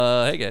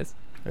Hey, guys.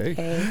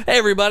 Hey,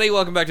 everybody.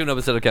 Welcome back to another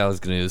episode of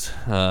Cow's News.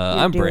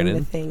 I'm doing Brandon.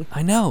 the thing.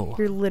 I know.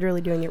 You're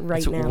literally doing it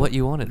right That's now. what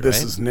you wanted, This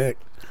right? is Nick.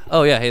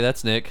 Oh, yeah. Hey,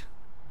 that's Nick.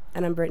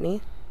 And I'm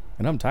Brittany.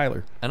 And I'm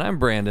Tyler. And I'm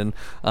Brandon.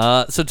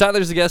 So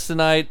Tyler's the guest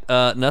tonight.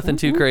 Nothing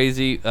too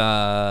crazy.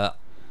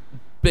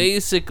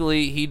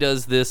 Basically, he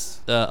does this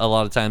a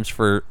lot of times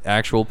for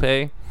actual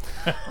pay.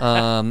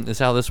 Is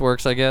how this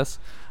works, I guess.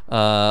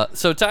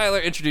 So Tyler,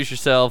 introduce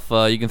yourself.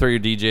 You can throw your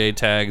DJ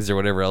tags or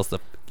whatever else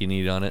you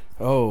need on it.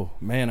 Oh,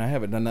 man, I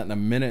haven't done that in a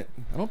minute.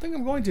 I don't think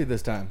I'm going to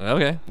this time.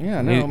 Okay.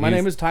 Yeah, no, my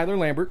name is Tyler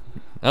Lambert.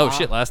 Oh,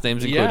 shit. Last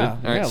name's included. Yeah, All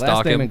right, yeah, stalk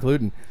last name him.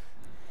 included.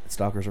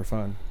 Stalkers are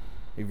fun.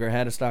 Have you ever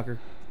had a stalker?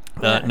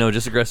 No,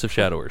 just aggressive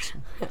shadowers.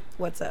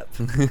 What's up?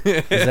 Is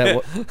that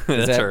what?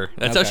 That's her.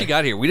 That's how she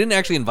got here. We didn't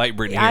actually invite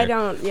Brittany here. I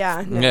don't,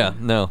 yeah. No. Yeah,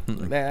 no.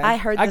 I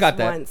heard this got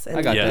that. once and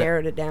I got that.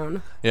 narrowed it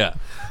down. Yeah.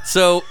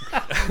 So,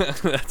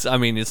 it's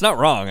it's not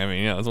wrong.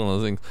 It's one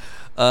of those things.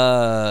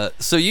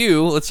 So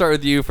let's start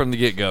with you from the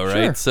get-go,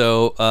 right?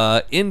 Sure.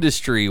 So,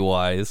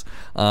 industry-wise,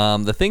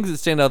 the things that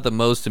stand out the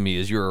most to me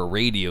is you're a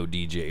radio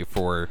DJ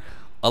for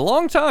a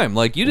long time.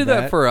 Like, you did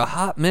that for a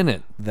hot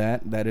minute.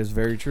 That is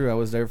very true. I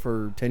was there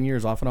for 10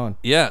 years off and on.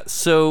 Yeah,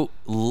 so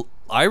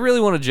I really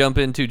want to jump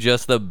into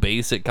just the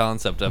basic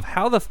concept of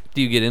how the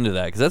do you get into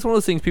that? Because that's one of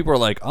those things people are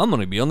like, I'm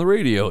going to be on the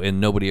radio, and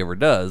nobody ever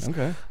does.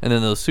 Okay. And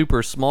then those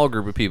super small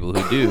group of people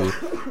who do,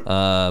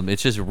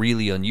 it's just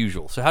really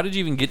unusual. So how did you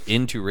even get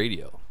into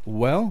radio?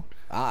 Well,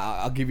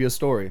 I'll give you a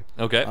story.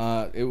 Okay.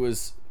 It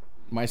was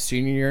my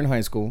senior year in high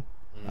school.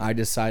 I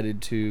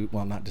decided to,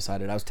 not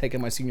decided, I was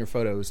taking my senior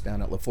photos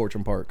down at La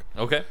Fortune Park.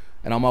 Okay.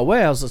 And on my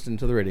way, I was listening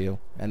to the radio,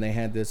 and they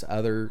had this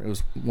other, it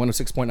was one of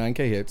 6.9K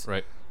hits.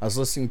 Right. I was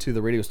listening to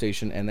the radio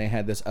station, and they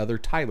had this other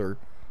Tyler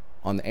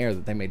on the air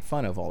that they made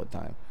fun of all the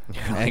time.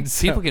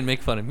 People can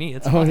make fun of me.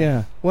 It's Oh, fine.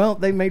 yeah. Well,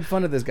 they made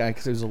fun of this guy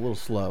because he was a little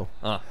slow.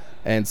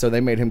 And so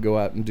they made him go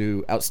out and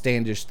do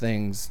outlandish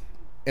things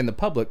in the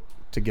public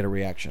to get a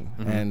reaction.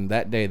 Mm-hmm. And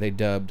that day, they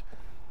dubbed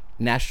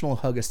National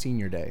Hug a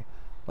Senior Day,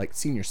 like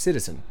senior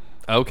citizen.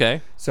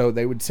 Okay. So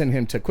they would send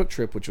him to Quick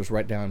Trip, which was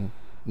right down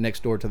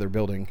next door to their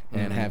building,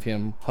 and have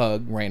him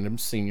hug random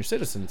senior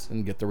citizens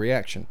and get the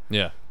reaction.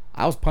 Yeah.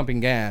 I was pumping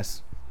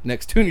gas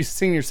next to a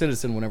senior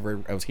citizen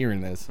whenever I was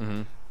hearing this.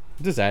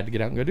 Decided to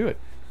get out and go do it.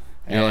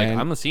 You're like, And-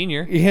 I'm a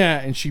senior. Yeah,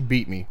 and she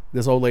beat me.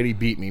 This old lady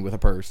beat me with a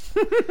purse.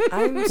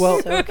 I'm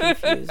so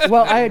confused.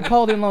 Well, I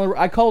called in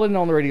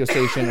on the radio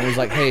station and was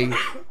like, "Hey,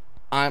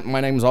 my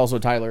name is also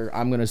Tyler.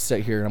 I'm going to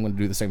sit here and I'm going to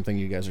do the same thing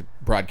you guys are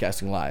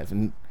broadcasting live."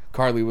 And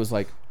Carly was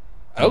like,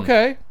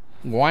 "Okay,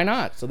 why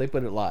not?" So they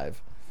put it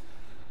live.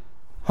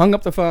 Hung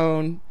up the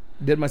phone,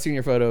 did my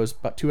senior photos.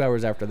 About 2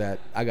 hours after that,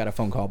 I got a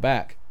phone call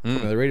back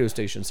from the radio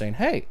station saying,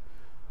 "Hey,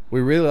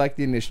 we really like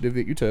the initiative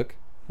that you took.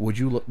 Would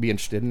you be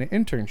interested in an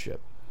internship?"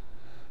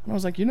 And I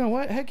was like, "You know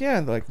what? Heck yeah!"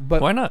 Like,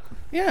 but Why not?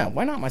 yeah,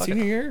 why not? My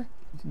senior year,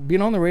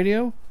 being on the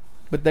radio.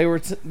 But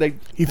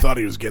He thought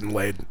he was getting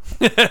laid.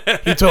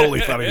 He totally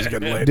thought he was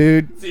getting laid.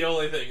 dude, It's the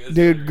only thing.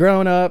 Dude,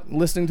 growing up,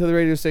 listening to the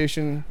radio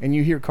station, and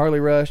you hear Carly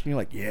Rush, and you're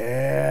like,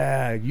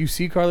 yeah, you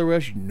see Carly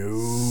Rush? No.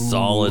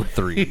 Solid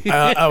 3.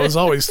 I was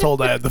always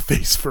told I had the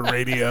face for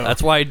radio.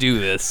 That's why I do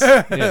this.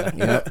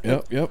 Yeah.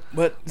 Yep.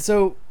 But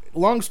so,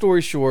 long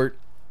story short,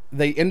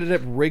 they ended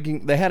up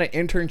rigging, they had an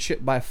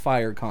internship by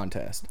fire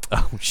contest.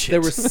 Oh, shit. There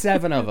were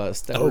 7 of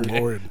us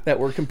Lord. that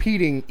were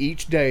competing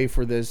each day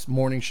for this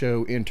morning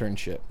show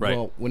internship. Right.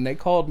 Well, when they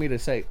called me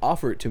to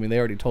offer it to me, they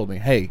already told me,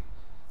 hey,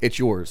 it's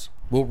yours.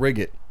 We'll rig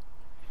it.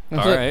 I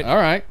was All like, right. All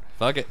right.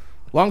 Fuck it.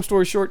 Long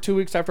story short, 2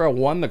 weeks after I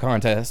won the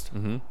contest,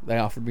 they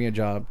offered me a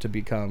job to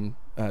become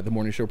the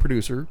morning show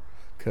producer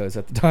because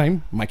at the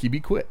time, Mikey B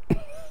quit.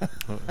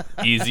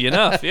 Easy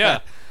enough,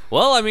 yeah.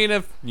 Well,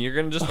 if you're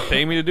going to just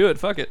pay me to do it,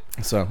 fuck it.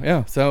 So,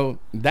 yeah. So,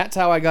 that's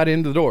how I got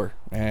into the door.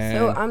 And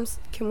So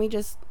can we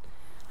just,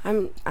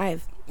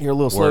 I've, you're a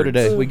little slow Words.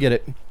 today. We get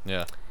it.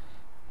 Yeah.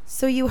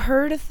 so you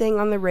heard a thing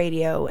on the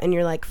radio and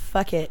you're like,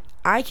 fuck it,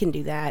 I can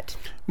do that.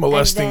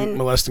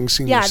 Molesting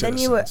senior Yeah, citizens. then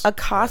you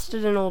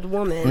accosted an old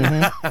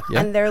woman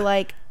and they're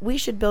like, we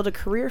should build a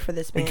career for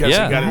this man. because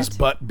Yeah. he got his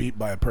butt beat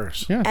by a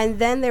purse. Yeah. And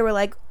then they were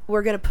like,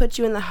 we're going to put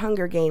you in the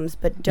Hunger Games,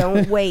 but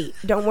don't wait.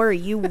 Don't worry,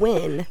 you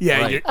win.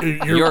 Yeah, Right.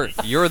 you're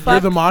You're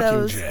Fuck the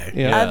those Mockingjay.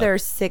 Yeah. other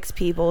 6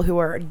 people who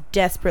are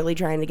desperately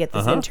trying to get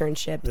this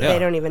internship. Yeah. They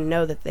don't even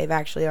know that they've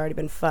actually already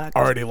been fucked.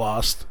 already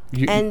lost.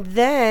 And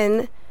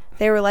then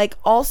they were like,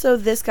 also,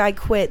 this guy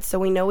quit, so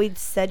we know we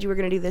said you were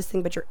going to do this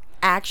thing, but you're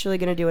actually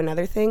going to do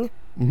another thing.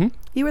 Mm-hmm.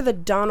 You were the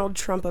Donald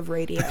Trump of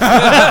radio.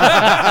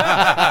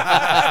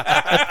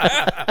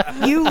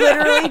 You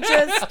literally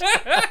just,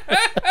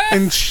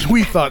 And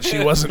we thought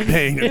she wasn't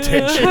paying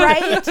attention.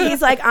 right?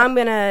 He's like, I'm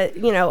going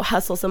to,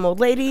 hustle some old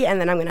lady, and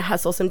then I'm going to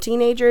hustle some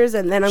teenagers,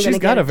 and then I'm going to She's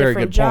got get a a very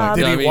different good point. job.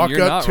 Did I he mean, walk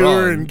you're up not to her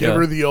wrong. and give Yeah.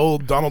 her the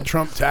old Donald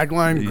Trump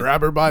tagline,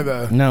 grab her by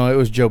the... No, it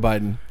was Joe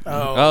Biden.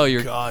 Oh,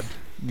 you're God.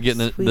 getting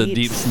the Sweet.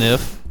 deep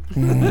sniff.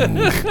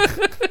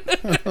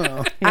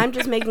 I'm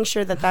just making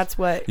sure that that's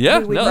what Yeah,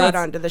 who we no, brought that's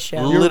onto the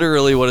show.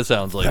 Literally what it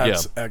sounds like.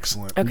 That's Yeah.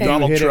 excellent. Okay.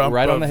 Donald You hit it Trump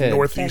right on of the head.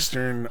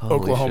 Northeastern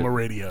Oklahoma shit.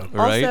 radio.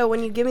 Right? Also,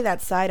 when you give me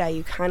that side eye,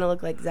 you kind of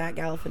look like Zach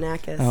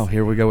Galifianakis. Oh,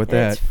 here we go with And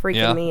that. It's freaking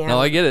Yeah. me out. No,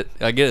 I get it.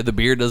 I get it. The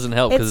beard doesn't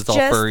help because It's it's all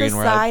just furry the and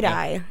red. side Yeah.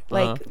 eye,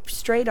 like Uh-huh.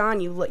 straight on.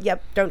 You look.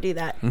 Yep, don't do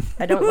that.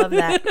 I don't love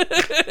that.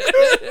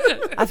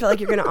 I feel like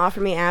you're gonna offer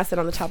me acid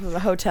on the top of a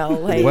hotel.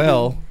 Like,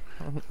 Well,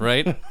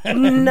 Right?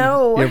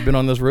 no, you ever been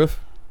on this roof?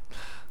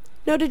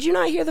 no. Did you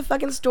not hear the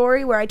fucking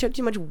story where I took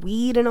too much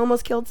weed and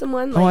almost killed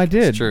someone? Oh, I Like,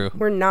 did. It's true.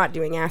 we're not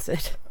doing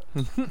acid.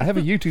 I have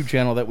a YouTube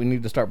channel that we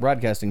need to start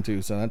broadcasting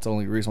to, so that's the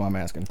only reason why I'm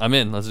asking. I'm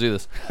in. Let's do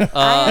this.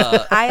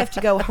 I have to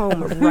go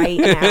home right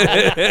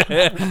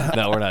now.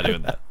 No, we're not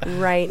doing that.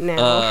 Right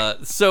now.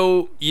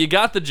 So you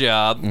got the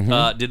job.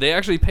 Mm-hmm. Did they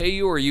actually pay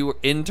you, or you were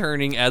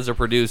interning as a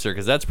producer?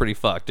 Because that's pretty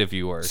fucked if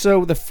you were.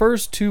 So the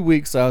first 2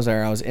 weeks I was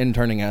there, I was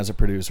interning as a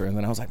producer, and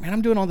then I was like, man,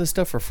 I'm doing all this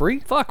stuff for free?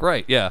 Fuck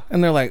right, yeah.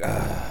 And they're like,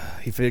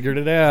 he figured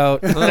it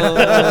out.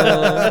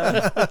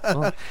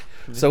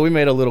 So we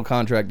made a little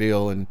contract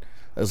deal, and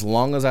as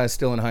long as I was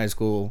still in high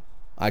school,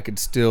 I could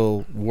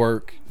still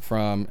work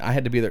from, I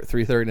had to be there at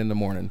 3:30 in the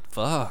morning.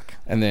 Fuck.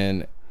 And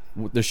then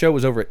the show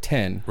was over at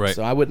 10. Right.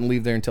 So I wouldn't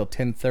leave there until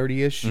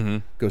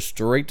 10:30ish, go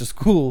straight to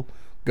school,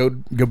 go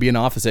be an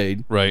office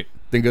aide, Right.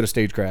 then go to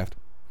stagecraft.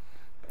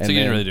 And So you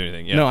didn't then- really do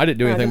anything. Yeah. No, I didn't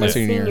do anything my the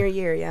senior year.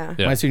 year, yeah.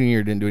 Yeah. My senior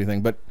year didn't do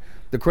anything. But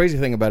the crazy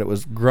thing about it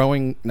was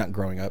not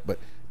growing up, but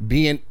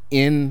being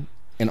in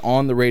and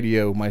on the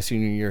radio my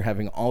senior year,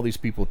 having all these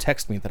people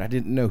text me that I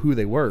didn't know who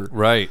they were.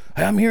 Right.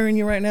 Hey, I'm hearing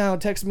you right now.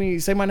 Text me.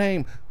 Say my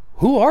name.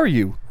 Who are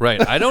you?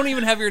 Right. I don't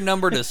even have your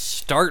number to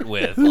start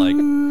with. Like,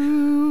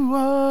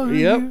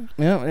 Yep.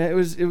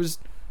 Yeah.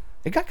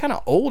 It got kind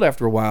of old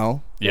after a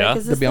while, yeah.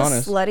 Is this be the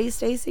honest. slutty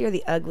Stacy or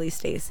the ugly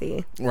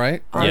Stacy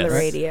right? on Yes. the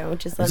radio?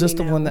 Just let Is this me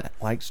the know. one that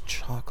likes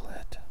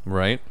chocolate?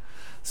 Right.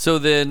 So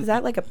then, Is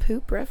that like a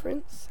poop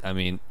reference? I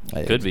mean,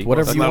 Hey, could be.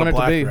 whatever That's you not a want it to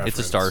black be. reference.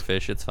 It's a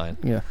starfish. It's fine.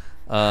 Yeah.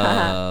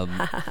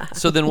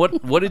 So then,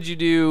 what did you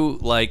do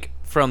like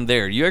from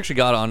there? You actually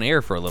got on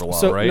air for a little while,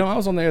 So right? no, I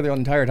was on there the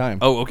entire time.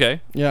 Oh, okay.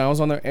 Yeah, I was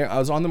on there. I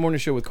was on the morning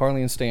show with Carly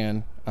and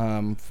Stan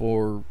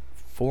for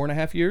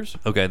 4.5 years.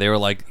 Okay. They were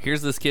like,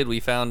 "Here's this kid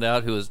we found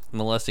out who was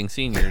molesting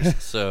seniors."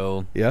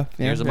 So Yeah.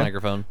 here's a yeah.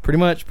 microphone. Pretty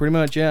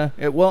much, yeah.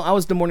 Well, I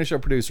was the morning show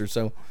producer,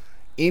 so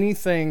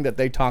anything that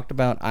they talked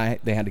about,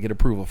 they had to get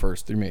approval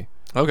first through me.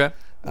 Okay.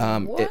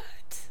 What?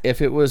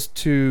 If it was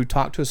to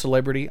talk to a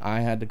celebrity, I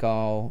had to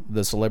call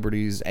the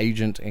celebrity's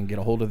agent and get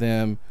a hold of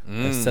them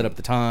and set up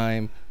the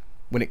time.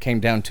 When it came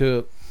down to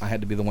it, I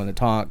had to be the one to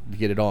talk, to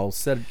get it all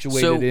situated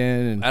So, in.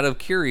 And out of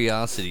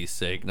curiosity's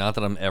sake, not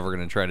that I'm ever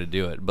going to try to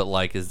do it, but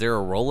like, is there a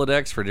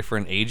Rolodex for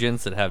different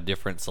agents that have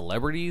different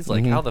celebrities?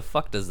 Like, how the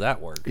fuck does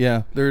that work?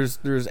 yeah, there's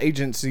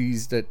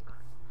agencies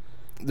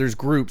there's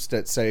groups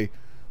that say,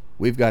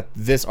 we've got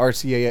this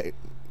RCA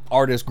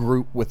artist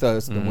group with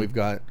us, then we've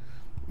got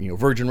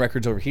Virgin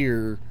Records over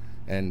here,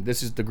 and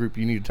this is the group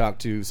you need to talk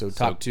to. So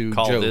talk to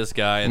Call Joe. this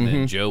guy, and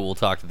then Joe will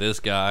talk to this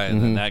guy,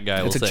 and then that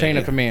guy It's will a say, chain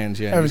of commands.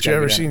 Yeah. Haven't just you gotta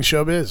ever get seen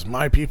Showbiz?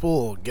 My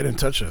people get in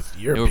touch with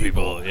your Your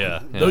people. people, yeah,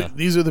 Th- yeah.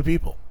 These are the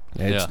people.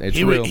 it. It's, Yeah. it's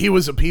He, real. he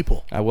was a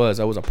people. I was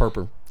a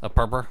perper. a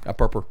purper. A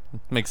perper.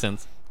 Makes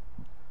sense.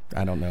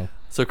 I don't know.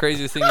 So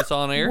craziest thing you saw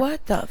on air?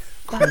 What the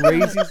fuck?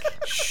 Crazy.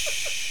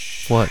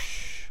 What?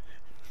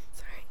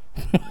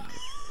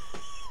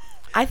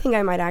 I think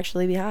I might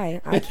actually be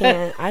high. I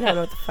can't. I don't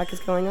know what the fuck is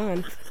going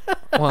on.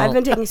 Well, I've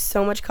been taking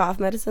so much cough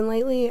medicine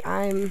lately.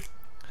 And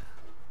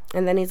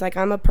then he's like,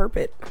 I'm a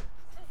puppet.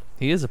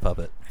 he is a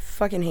puppet. I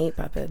fucking hate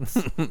puppets.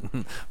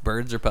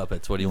 Birds or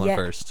puppets? What do you want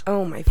first?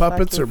 Oh my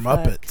Puppets or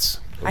fucking fuck. Muppets?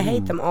 I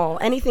hate them all.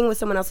 Anything with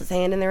someone else's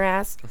hand in their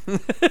ass.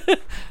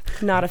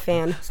 Not a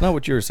fan. It's not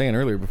what you were saying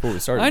earlier before we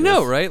started. I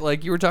know, this. right?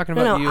 Like you were talking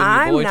No, about no, you and your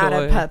I'm boy not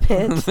toy. a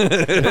puppet.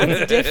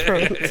 That's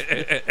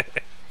different.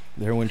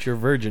 There went your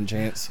virgin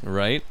chance.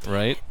 Right,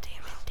 right.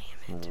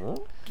 Damn it.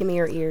 Give me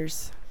your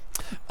ears.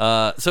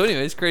 So,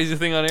 anyways, craziest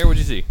thing on air? What'd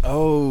you see?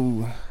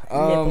 Oh,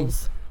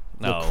 Nipples.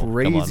 No, the come on.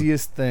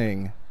 craziest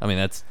thing. I mean,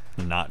 that's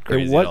not It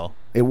crazy at all.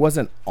 It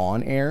wasn't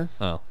on air.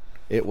 Oh,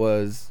 It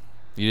was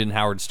you didn't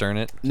Howard Stern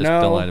it? Just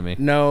no. don't lie to me.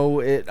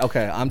 No.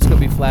 Okay. I'm just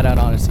gonna be flat out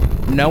honest.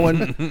 No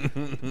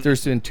one.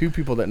 There's been two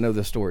people that know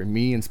this story.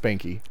 Me and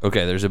Spanky.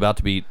 Okay, there's about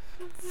to be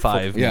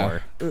 5 Yeah.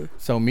 more.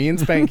 So me and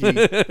Spanky.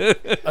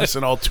 Us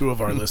and all two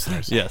of our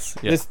listeners. Yes.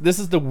 Yes. This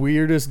is the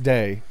weirdest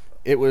day.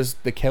 It was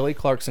the Kelly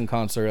Clarkson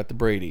concert at the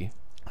Brady.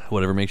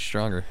 Whatever makes you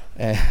stronger.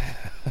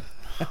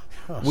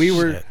 Oh, we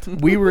were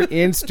shit. we were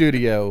in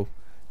studio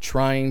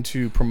trying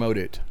to promote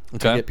it to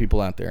Okay. get people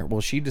out there.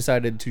 Well, she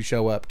decided to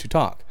show up to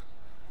talk.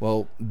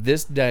 Well,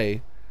 this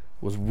day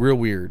was real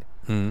weird.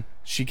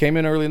 She came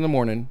in early in the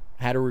morning,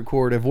 had to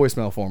record a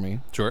voicemail for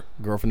me. Sure.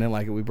 Girlfriend didn't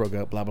like it. We broke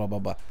up. Blah blah blah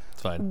blah.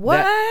 It's fine.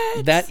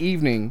 What? That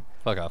evening,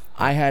 Fuck off.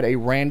 I had a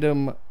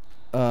random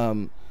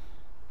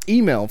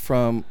email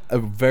from a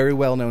very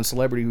well-known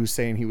celebrity who's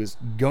saying he was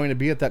going to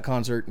be at that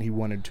concert and he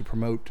wanted to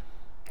promote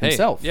Hey,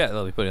 himself. yeah,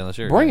 they'll be putting on the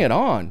shirt. Bring it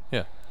on.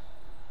 Yeah.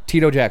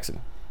 Tito Jackson.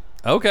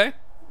 Okay.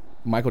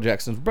 Michael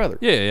Jackson's brother.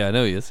 Yeah, I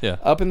know he is. Yeah.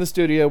 Up in the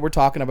studio, we're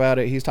talking about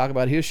it. He's talking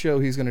about his show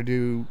he's going to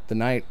do the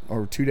night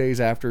or 2 days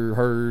after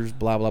hers,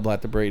 blah, blah, blah,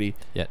 at the Brady.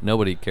 Yeah,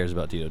 nobody cares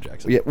about Tito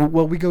Jackson. Yeah,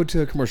 well, we go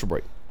to a commercial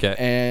break. 'Kay.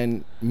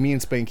 And me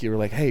and Spanky were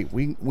like, hey,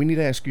 we need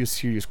to ask you a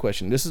serious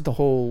question. This is the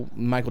whole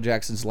Michael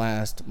Jackson's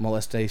last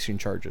molestation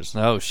charges.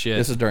 Oh, shit.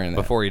 This is during that.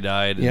 Before he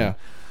died. And Yeah.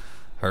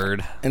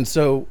 Heard. And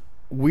so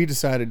we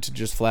decided to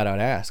just flat out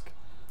ask.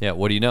 Yeah,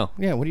 what do you know?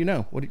 Yeah, what do you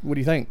know? What do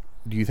you think?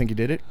 Do you think he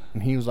did it?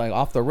 And he was like,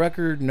 off the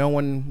record, no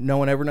one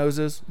ever knows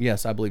this.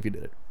 Yes, I believe he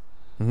did it.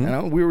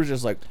 And we were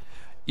just like,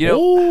 You know,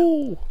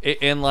 oh,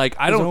 and like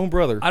I his don't own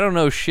brother. I don't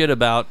know shit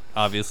about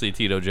obviously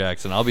Tito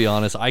Jackson. I'll be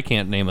honest, I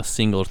can't name a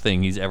single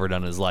thing he's ever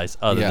done in his life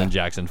other Yeah. than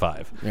Jackson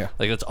 5. Yeah.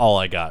 Like that's all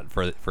I got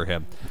for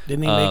him.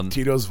 Didn't he make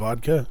Tito's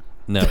vodka?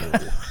 No,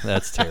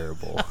 that's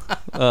terrible.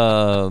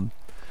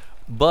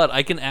 But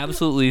I can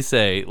absolutely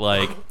say,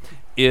 like,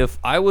 if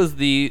I was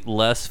the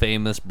less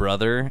famous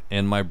brother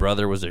and my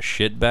brother was a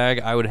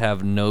shitbag, I would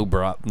have no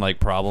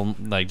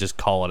problem, like, just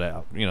call it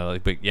out. You know,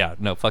 like, but yeah,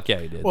 no, fuck yeah,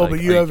 he did. Well, Like, but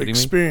are you have kidding me?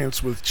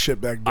 experience with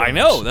shitbag brothers. I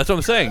know, that's what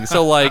I'm saying.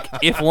 So, like,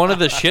 if one of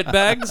the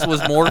shitbags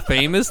was more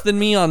famous than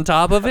me on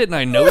top of it, and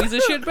I know he's a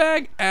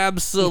shitbag,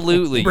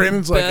 absolutely.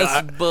 Brandon's like,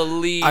 best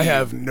believe. I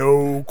have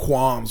no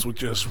qualms with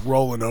just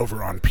rolling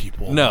over on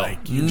people. no,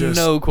 Like, you just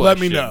no question. Let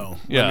me know.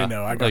 Yeah. Let me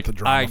know. I got Like, the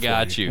drama. I for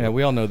got you. Yeah,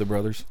 we all know the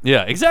brothers.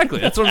 Yeah, exactly.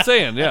 That's what I'm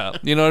saying. Yeah,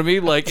 you know what I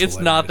mean. Like, it's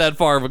not that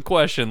far of a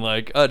question.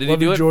 Like, did he Love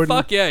do you, it? Jordan.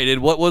 Fuck yeah, he did.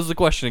 What was the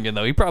question again,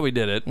 though? He probably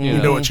did it. You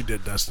know what you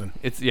did, Dustin.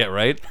 It's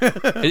right.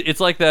 It's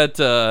like that.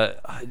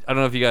 I don't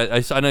know if you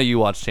guys. I know you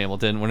watched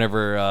Hamilton.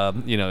 Whenever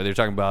they're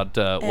talking about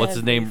what's his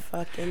Every name.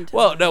 fucking time.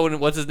 Well, no,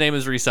 what's his name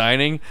is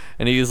resigning,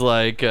 and he's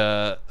like,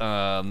 I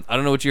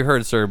don't know what you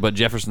heard, sir, but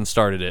Jefferson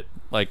started it.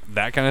 Like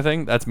that kind of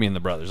thing. That's me and the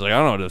brothers. Like I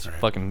don't know what it is.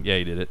 Fucking yeah,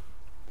 he did it.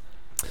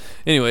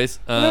 Anyways,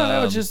 No,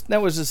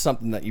 that was just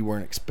something that you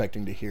weren't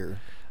expecting to hear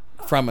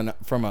from a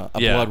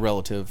Yeah. blood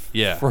relative.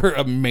 Yeah. For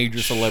a major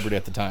celebrity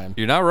at the time.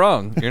 You're not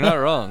wrong. You're not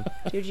wrong.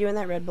 Dude, you and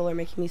that Red Bull are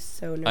making me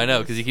so nervous. I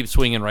know because he keeps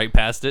swinging right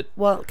past it.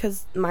 Well,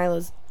 because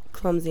Milo's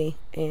clumsy,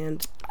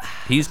 and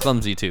He's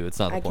clumsy too. It's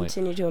not the I point.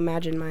 continue to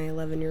imagine my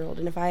 11-year-old.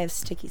 And if I have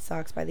sticky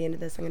socks by the end of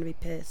this, I'm going to be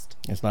pissed.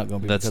 It's not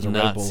going to be That's because of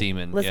Red not Bull.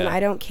 semen. Listen, yeah. I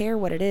don't care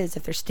what it is.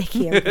 If they're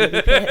sticky, I'm going to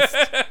be pissed.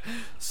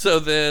 So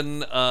then,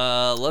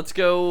 let's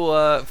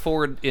go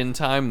forward in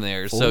time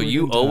there. So Forward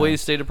you in time.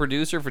 always stayed a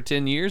producer for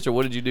 10 years, or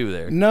what did you do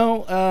there?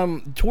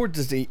 No,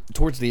 towards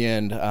the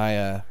end,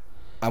 I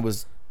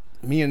was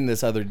me and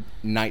this other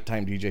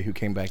nighttime DJ who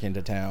came back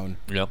into town.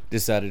 Yep.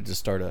 Decided to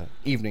start a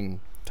evening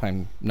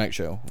time night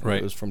show. Right.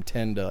 It was from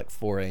 10 to like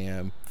 4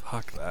 a.m.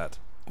 Fuck that.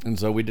 And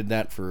so we did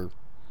that for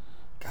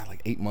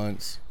like 8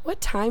 months.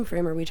 What time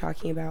frame are we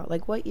talking about?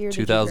 Like, what year did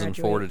you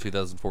 2004 to graduate?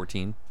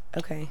 2014.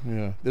 Okay.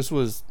 Yeah. This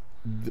was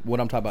what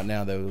I'm talking about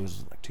now. Though it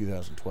was like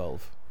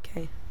 2012,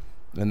 Okay.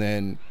 and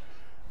then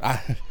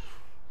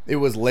it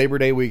was Labor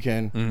Day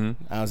weekend.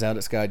 Mm-hmm. I was out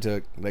at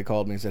SkyTook. They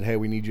called me and said, "Hey,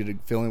 we need you to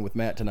fill in with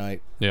Matt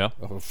tonight." Yeah.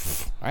 Oh,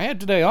 I had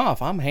today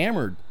off. I'm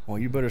hammered. Well,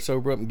 you better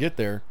sober up and get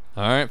there.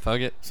 All right.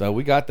 Fuck it. So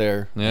we got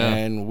there, Yeah.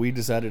 and we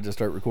decided to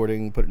start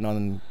recording,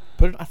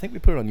 I think we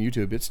put it on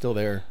YouTube. It's still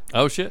there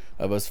Oh shit.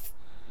 of us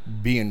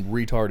being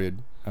retarded.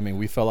 I mean,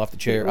 we fell off the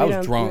chair. We I was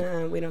don't-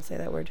 drunk. we don't say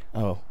that word.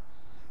 Oh,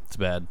 It's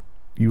bad.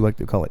 you like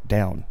to call it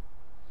down.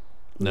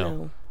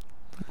 No.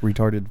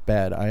 Retarded,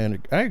 bad. I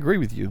agree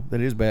with you.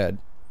 That is bad.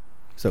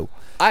 So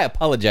I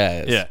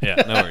apologize. Yeah.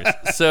 No worries.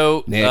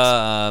 So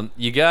Next.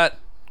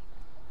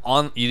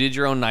 you did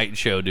your own night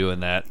show doing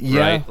that, Yeah,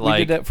 right? we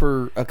did that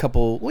for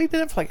We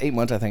did it for like 8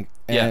 months, I think.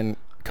 Yeah. And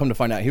come to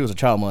find out, he was a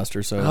child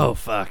molester. So Oh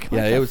fuck.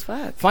 yeah, the it was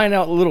fuck? find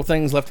out little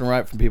things left and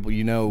right from people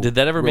you know. Did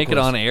that ever real make it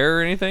close. on air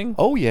or anything?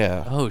 Oh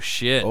yeah. Oh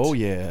shit. Oh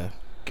yeah.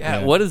 God,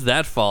 Yeah. what does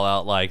that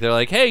fallout like? They're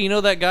like, hey, you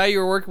know that guy you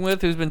were working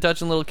with who's been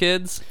touching little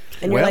kids?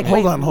 And Well, you're like,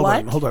 Hold wait, on.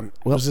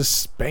 what? Was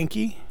this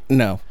Spanky?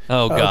 No.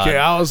 Oh god. Okay,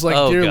 I was like,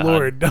 Oh, dear God.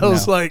 Lord. I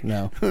was like,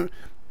 No.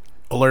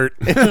 alert.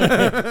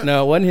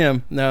 No, it wasn't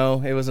him.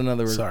 No, it was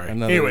another. Sorry.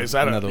 Another, Anyways,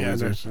 I don't another know.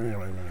 loser. Who's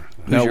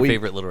No, your we-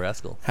 favorite little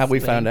rascal? How we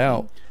found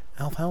out?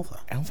 Alfalfa.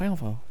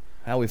 Alfalfa.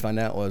 How we found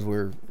out was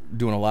we're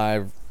doing a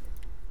live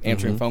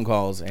answering phone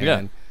calls, and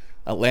Yeah.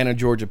 Atlanta,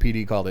 Georgia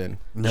PD called in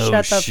No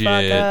Shut the shit.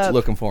 fuck up.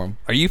 looking for him.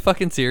 Are you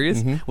fucking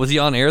serious? Was he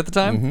on air at the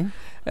time?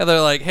 And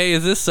they're like, hey,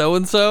 is this so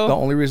and The so?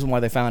 only reason why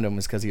they found him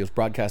is because he was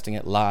broadcasting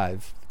it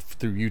live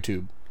through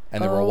YouTube,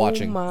 and they were all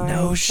watching. My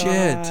No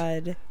shit.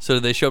 God. So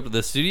did they show up to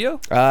the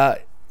studio?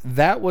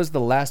 That was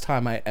the last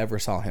time I ever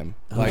saw him.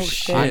 Like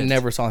shit. I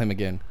never saw him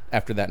again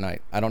after that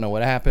night. I don't know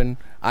what happened.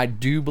 I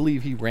do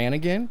believe he ran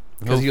again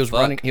because Oh, he was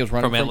fuck. running. He was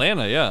running from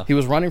Atlanta, yeah. He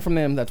was running from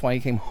them. That's why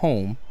he came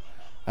home.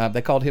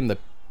 They called him the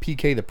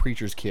PK, the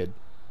preacher's kid,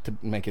 to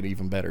make it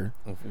even better.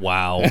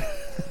 Wow.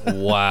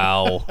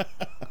 Wow.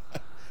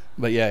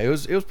 But yeah, it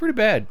was pretty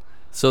bad.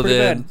 So Pretty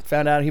then, bad.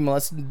 Found out he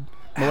molested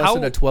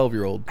molested a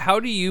 12-year-old. How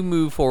do you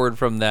move forward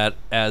from that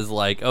as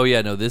like, oh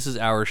yeah, no, this is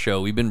our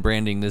show. We've been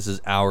branding this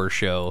as our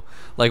show.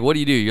 Like, what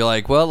do? You're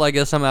like, well, I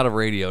guess I'm out of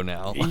radio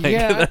now. Like,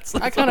 Yeah,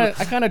 I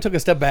kind of took a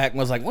step back and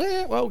was like,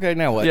 well, okay,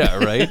 now what? yeah,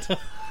 right.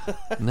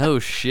 No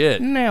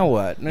shit. Now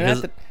what?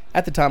 And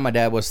at the time, my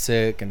dad was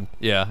sick, and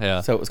Yeah.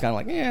 so it was kind of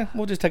like, yeah,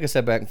 we'll just take a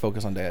step back and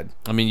focus on Dad.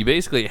 I mean, you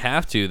basically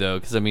have to though,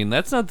 because I mean,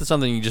 that's not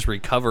something you just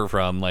recover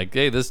from. Like,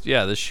 hey, this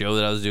show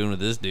that I was doing with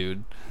this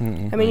dude. I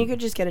mean, you could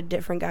just get a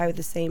different guy with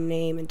the same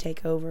name and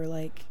take over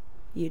like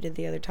you did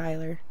the other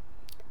Tyler.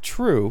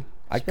 True,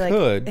 I Be like,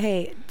 could.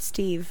 hey,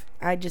 Steve,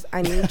 I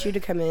need you to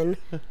come in.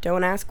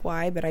 Don't ask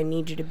why, but I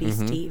need you to be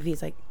Steve.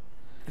 He's like,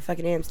 I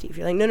fucking am Steve.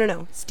 You're like,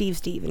 no,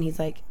 Steve. And he's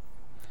like,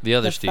 The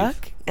other the Steve.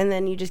 fuck? And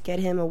then you just get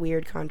him a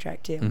weird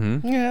contract too.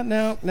 Yeah,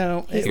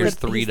 no. He's Here's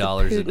the- he's the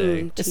 $3 a day.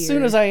 Putin As tier.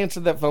 soon as I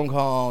answered that phone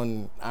call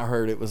and I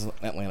heard it was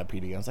Atlanta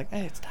PD, I was like,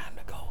 hey, it's time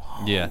to go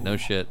home. Yeah, no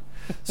shit.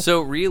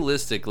 So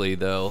realistically,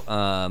 though,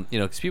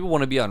 because people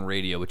want to be on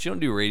radio, but you don't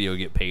do radio to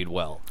get paid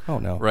well. Oh,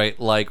 no. Right?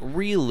 Like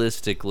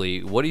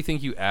realistically, what do you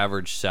think you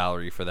average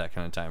salary for that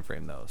kind of time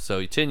frame, though?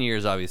 So 10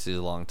 years obviously is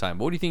a long time.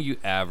 But what do you think you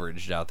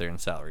averaged out there in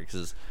salary?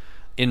 Because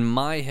in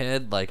my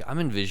head, like I'm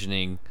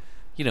envisioning,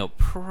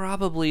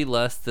 probably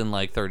less than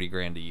like 30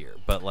 grand a year.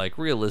 But like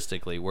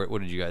realistically, what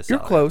did you guys? You're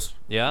salary? close.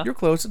 Yeah. You're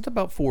close. It's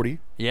about 40.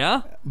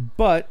 Yeah.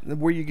 But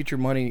where you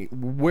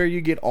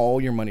get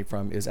all your money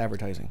from is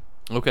advertising.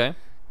 Okay.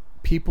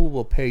 People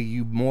will pay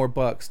you more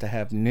bucks to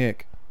have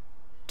Nick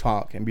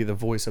talk and be the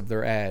voice of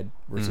their ad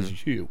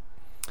versus you.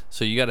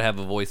 So you got to have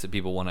a voice that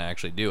people want to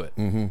actually do it.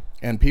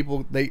 And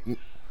people,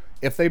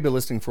 if they've been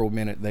listening for a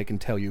minute, they can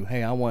tell you,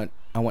 hey, I want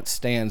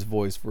Stan's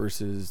voice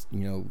versus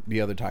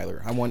the other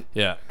Tyler. I want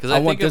Because I I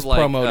want think this of,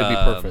 like, promo to be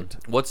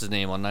perfect. What's his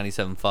name on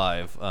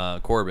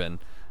 97.5? Corbin.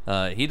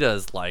 He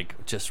does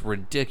like just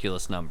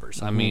ridiculous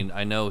numbers. I mean,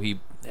 I know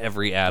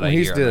every ad I hear.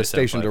 he's on the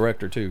station 97.5.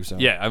 director too. So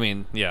Yeah, I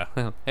mean, yeah.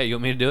 Hey, you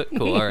want me to do it?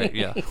 Cool. All right.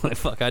 Yeah. Like,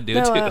 fuck, I'd do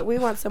it No, too. we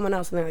want someone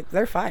else, and they're like,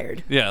 they're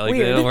fired. Yeah, like they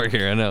Weird. don't work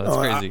here. I know it's Oh,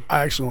 crazy.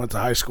 I actually went to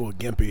high school at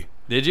Gimpy.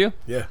 Did you?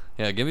 Yeah.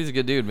 Yeah, Gimmy's a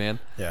good dude, man.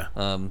 Yeah.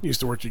 Um,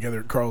 Used to work together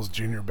at Carl's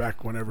Jr.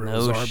 back whenever it No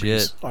was Arby's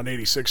shit. on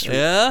 86th Street.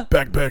 Yeah.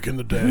 Back in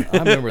the day. I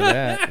remember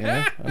that.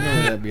 Yeah, I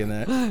remember that being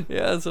that.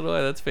 Yeah, so do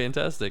I. That's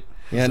fantastic.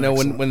 Yeah, no.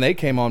 excellent. When they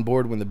came on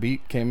board, when the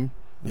beat came,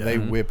 they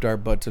Mm-hmm. whipped our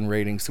butts in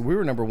ratings. So we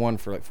were number one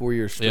for like 4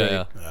 years straight.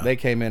 Yeah. They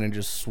came in and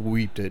just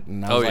sweeped it,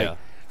 and I Oh was yeah. like,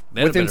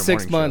 They had a within better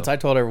 6 morning months, show. I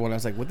told everyone, I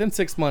was like, within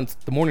 6 months,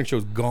 the morning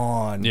show's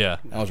gone. Yeah.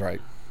 I was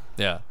right.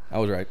 Yeah. I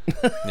was right.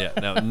 Yeah,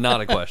 no, not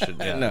a question.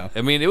 Yeah. No.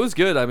 I mean, it was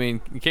good. I mean,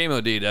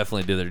 KMOD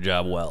definitely did their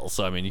job well.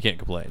 So, I mean, you can't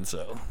complain.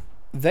 So,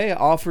 They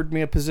offered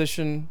me a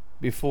position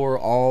before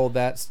all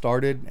that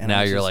started, and now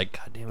I was you're just- like,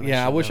 God damn it.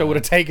 yeah, I wish I would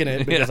have taken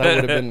it because I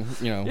would have been,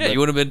 Yeah, but- you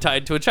would have been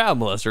tied to a child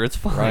molester. It's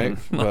fine. right.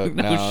 Like,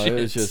 But no no, shit.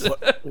 it was just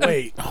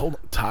Wait, hold on.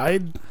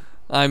 Tide?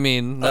 I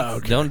mean, that's,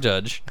 okay. don't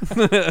judge.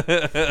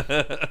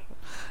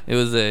 It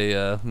was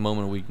a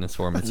moment of weakness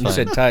for him. It's you fine.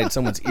 said tied.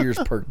 Someone's ears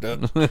perked up.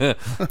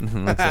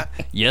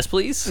 Yes,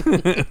 please.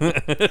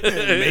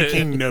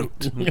 Making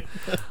note.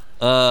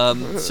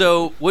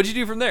 So, what'd you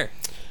do from there?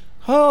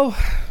 Oh,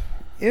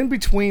 in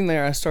between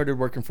there, I started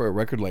working for a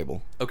record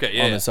label Okay,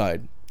 yeah. on yeah. the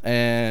side,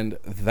 and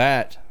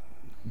that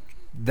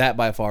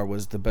by far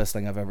was the best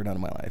thing I've ever done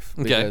in my life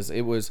Okay. because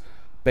it was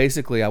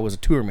basically I was a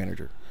tour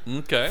manager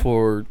Okay.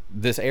 for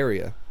this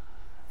area,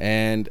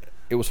 and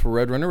it was for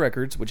Roadrunner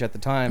Records, which at the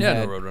time Yeah,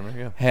 had, no Roadrunner,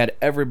 yeah. had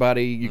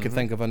everybody you could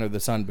think of under the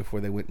sun before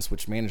they went and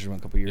switched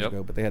management a couple years Yep.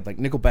 ago. But they had like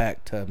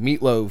Nickelback to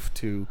Meatloaf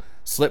to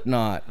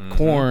Slipknot,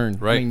 Korn.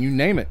 Right. I mean, you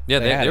name it. Yeah,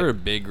 had they it. were a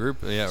big group.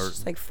 Yeah. Or,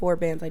 It's like 4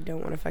 bands I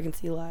don't want to fucking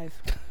see live.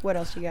 What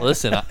else you got?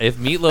 listen, if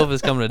Meatloaf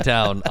is coming to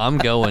town, I'm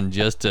going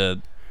just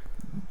to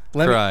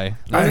Let me- cry.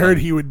 I heard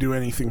he would do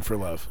anything for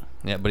love.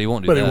 Yeah, but he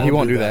won't do But he that. He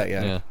won't do do that. that.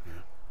 Yeah. Yeah.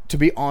 To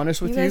be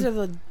honest with you you, guys are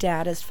the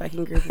daddest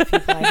fucking group of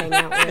people I hang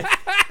out with.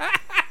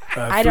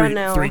 I Three- don't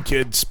know. 3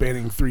 kids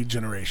spanning 3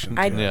 generations.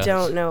 I Yeah.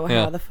 don't know how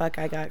Yeah. the fuck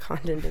I got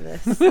conned into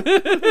this. I thought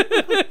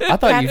you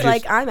Pat's just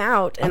like, I'm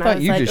out. And I thought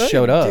was you like, just "Oh,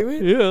 showed you up." do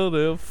it?" Yeah,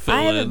 they'll fill I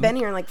in. haven't been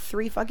here in like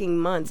 3 fucking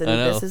months, and I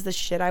know. this is the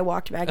shit I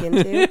walked back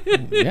into.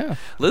 yeah.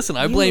 Listen,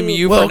 I blame You-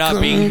 you for not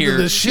Welcome being to here.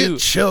 the too.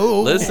 shit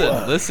show.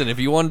 Listen. If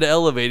you wanted to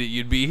elevate it,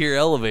 you'd be here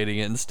elevating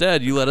it.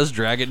 Instead, you let us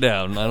drag it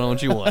down. I know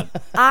what you want.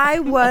 I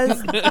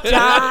was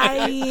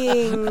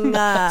dying.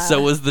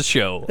 So was the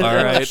show. All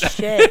right.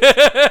 Shit.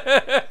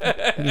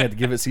 You had to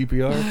give it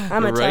CPR.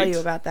 I'm gonna tell Right. you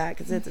about that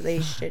because it's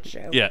a shit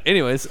show. Yeah.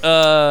 Anyways,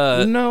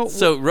 No.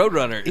 So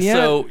Roadrunner. Yeah.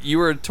 So you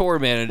were a tour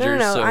manager.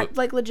 No. So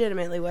Like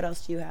legitimately, what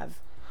else do you have?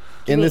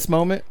 In me- this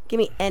moment, Give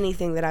me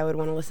anything that I would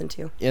want to listen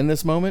to. do you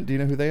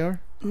know who they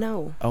are?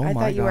 No. Oh I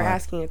my thought you were God.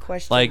 asking a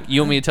question. like,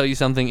 you want me to tell you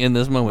something in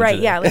this moment? right?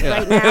 today? Yeah. Like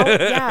right now.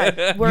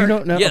 Yeah. We're, You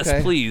don't know? Yes,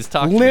 okay. please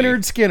talk to Leonard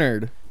me.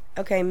 Skinnerd.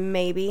 Okay,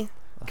 maybe.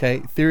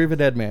 Okay. Theory of a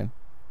Dead Man.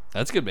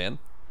 That's good, man.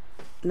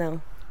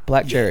 No.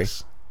 Black Cherry.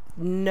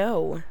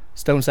 No.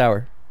 Stone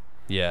Sour.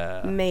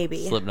 Yeah.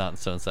 Maybe. Slipknot and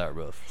Stone Sour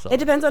both. So. It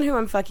depends on who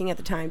I'm fucking at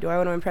the time. Do I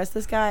want to impress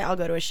this guy? I'll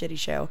go to a shitty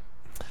show.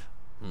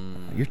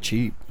 You're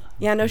cheap.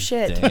 Yeah, no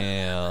shit.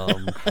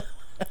 Damn.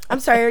 I'm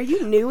sorry, are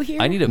you new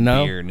here? I need a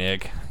No. beer,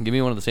 Nick. Give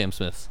me one of the Sam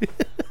Smiths.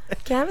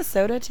 Can I have a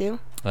soda too?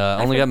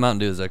 Only got Mountain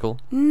Dew. Is that cool?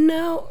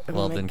 No.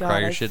 Well, oh my then God, cry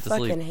your I shit to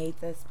fucking sleep.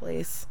 hate this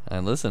place.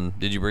 And listen,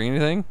 did you bring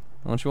anything?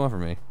 What you want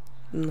from me?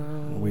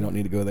 No. We don't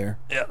need to go there.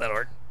 Yeah, that'll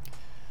work.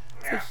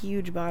 It's a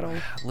huge bottle.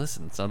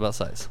 Listen, it's not about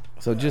size.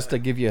 So just to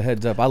give you a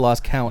heads up, I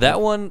lost count. That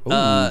one,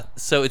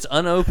 so it's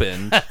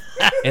unopened,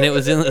 and it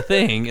was in the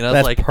thing, and I was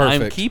That's like, I'm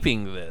perfect.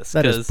 keeping this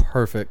That is because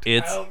perfect.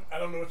 it's. I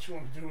don't know what you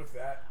want to do with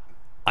that.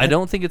 I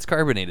don't think it's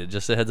carbonated.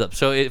 Just a heads up.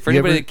 So for You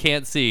anybody ever- that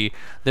can't see,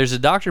 there's a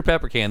Dr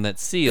Pepper can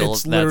that's sealed.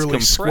 It's that's literally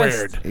compressed.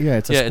 squared. Yeah,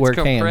 it's a Yeah, square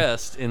it's can.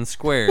 compressed and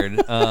squared.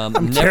 Never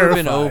been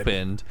terrified.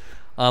 opened.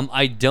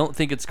 I don't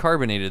think it's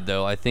carbonated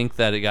though. I think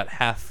that it got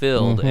half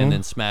filled and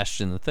then smashed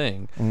in the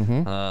thing.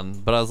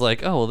 But I was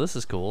like, oh well, this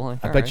is cool. Like,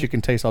 I all bet right. you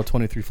can taste all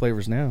 23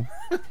 flavors now.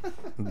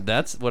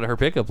 That's what her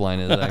pickup line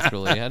is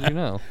actually. How do you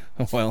know?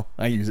 Well,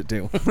 I use it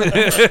too.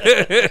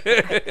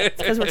 It's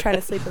because we're trying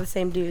to sleep with the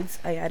same dudes.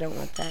 I don't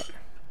want that.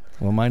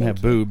 Well, mine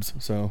have boobs,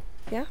 so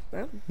Yeah,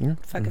 well,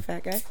 fuck a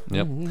fat guy.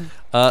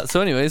 Yep.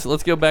 So, anyways,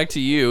 let's go back to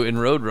you in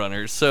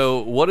Roadrunners.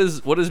 So, what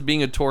is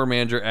being a tour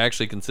manager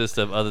actually consist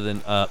of, other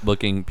than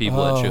booking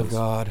people at shows?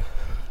 God.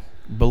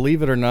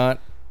 Believe it or not,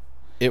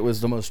 it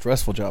was the most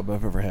stressful job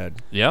I've ever had.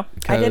 Yeah.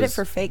 I did it 'Cause-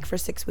 for fake for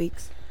 6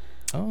 weeks.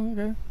 Oh,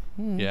 okay.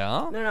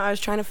 Yeah. No, I was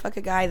trying to fuck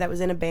a guy that was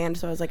in a band,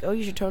 so I was like, oh,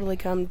 you should totally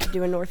come to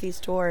do a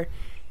Northeast tour,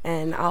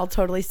 and I'll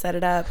totally set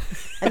it up.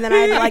 And then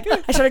I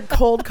started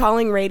cold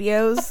calling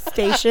radio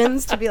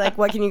stations to be like,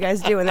 what can you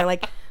guys do? And they're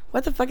like,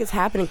 what the fuck is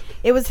happening?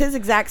 It was his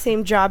exact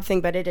same job thing,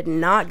 but it did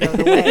not go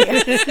the way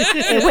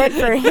it went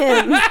for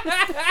him.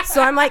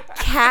 So I'm like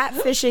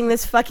catfishing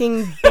this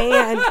fucking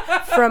band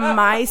from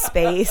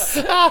MySpace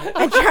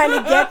and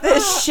trying to get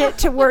this shit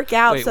to work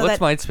out. Wait, so what's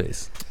that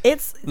MySpace?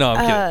 it's No,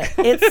 I'm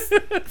kidding. It's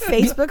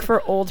Facebook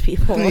for old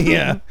people.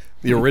 Yeah.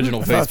 The original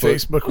I thought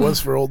Facebook. Facebook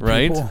was for old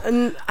Right? people.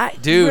 And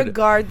Dude,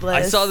 regardless,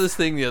 I saw this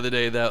thing the other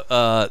day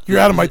that You're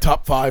out of my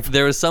top 5.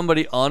 there was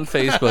somebody on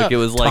Facebook. It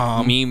was like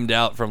Tom. memed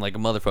out from like a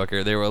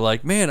motherfucker. They were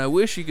like, "Man, I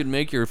wish you could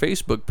make your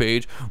Facebook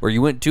page where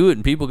you went to it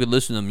and people could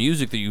listen to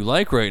music that you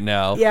like right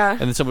now." Yeah. And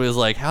then somebody was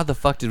like, "How the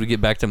fuck did we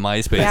get back to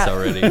MySpace Yeah.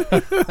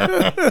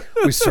 already?"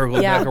 We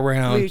circled yeah, back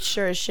around. we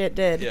sure as shit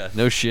did. Yeah.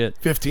 No shit.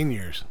 15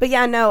 years. But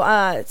yeah,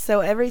 no.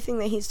 So everything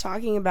that he's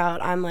talking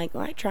about, I'm like,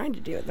 well, I tried to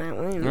do it that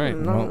way. Right.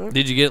 No,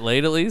 Did you get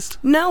laid at least?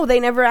 no, they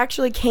never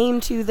actually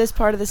came to this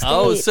part of the state.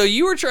 Oh, so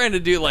you were trying to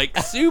do like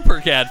super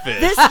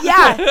catfish.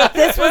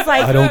 this was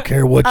like I don't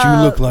care what you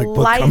look like, but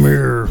life come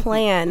here.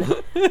 plan.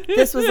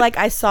 This was like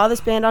I saw this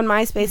band on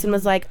MySpace and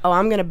was like, oh,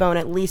 I'm gonna bone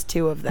at least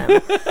 2 of them.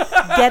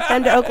 Get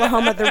them to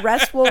Oklahoma. The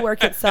rest will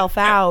work itself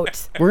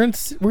out. We're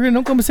in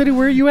Oklahoma City.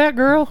 Where are you at,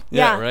 girl?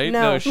 Yeah, Yeah, right?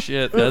 no. No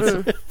shit.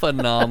 That's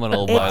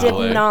phenomenal, It by the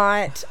way. did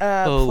not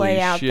Holy play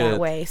out shit. that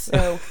way.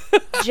 So,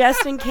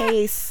 just in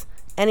case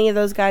any of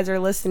those guys are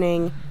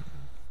listening,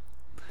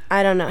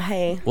 I don't know.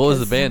 Hey, What was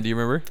the 'cause- band? Do you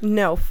remember?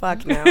 No,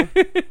 fuck no.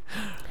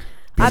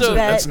 I So-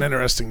 bet That's an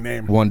interesting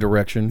name. One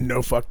Direction.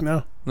 No fuck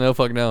no. No,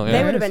 fuck no. they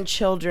Yeah. would have been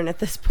children at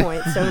this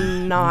point, so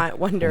not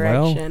One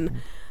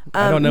Direction.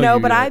 I don't know no,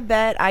 you but yet. I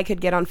bet I could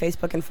get on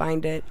Facebook and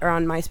find it, or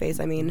on MySpace.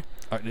 I mean,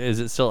 Is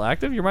it still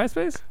active, your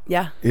MySpace?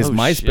 yeah, Is Oh,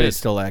 MySpace shit.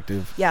 still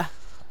active? yeah.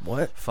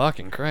 What?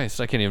 Fucking Christ.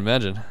 I can't even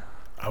imagine.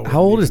 I wouldn't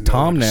How old even is know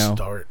Tom where to now?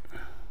 Start.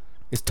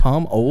 Is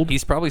Tom old?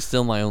 He's probably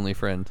still my only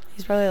friend.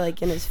 He's probably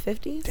like in his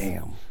 50s.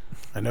 Damn.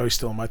 I know he's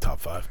still in my top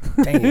 5.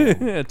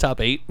 Damn. Top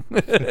 8.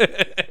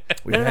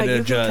 We No, had to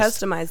you adjust.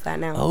 can customize that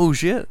now. Oh,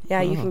 shit.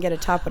 Yeah, you can get a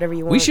top whatever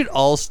you want. We should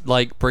all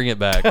like bring it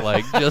back,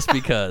 like just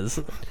because.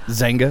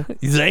 Zanga.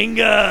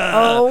 Zanga.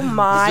 Oh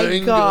my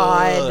Zanga.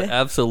 god.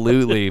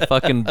 Absolutely,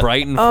 fucking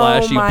bright and Oh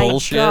flashy my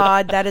bullshit.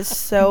 god, that is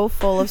so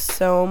full of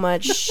so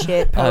much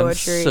shit I'm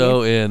poetry.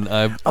 so in.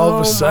 I'm All of Oh a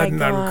my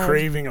sudden, I'm God.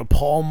 craving a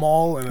Pall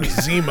Mall and a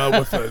Zima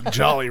with a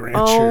Jolly Rancher.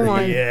 Oh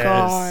my yes.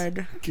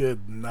 god.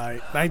 Good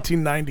night.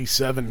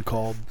 1997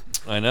 called.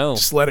 I know.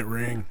 Just let it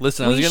ring.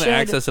 Listen, I was We gonna should-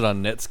 access it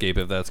on Netscape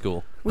if that's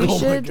cool. We Oh my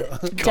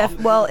should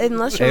God. well,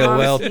 unless your AOL.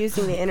 mom's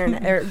using the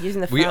internet or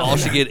using the phone. We all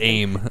should get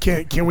AIM.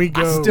 Can we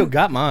go? I still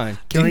got mine.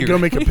 Can we Dude. go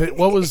make a pit?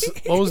 What was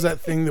that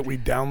thing that we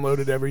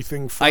downloaded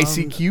everything from?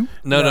 ICQ?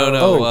 No.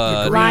 Oh,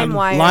 Oh, the green-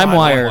 LimeWire.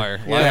 LimeWire.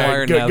 Yeah,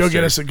 LimeWire. go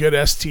get Napster. us a good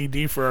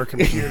STD for our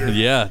computer.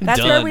 Yeah, That's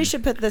done. where we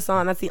should put this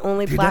on. That's the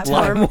only that's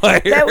platform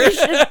LimeWire. that we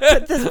should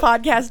put this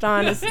podcast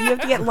on. Is you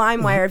have to get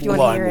LimeWire if you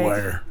want to hear it.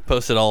 LimeWire.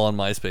 Post it all on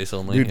MySpace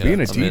only. Dude, Yeah, being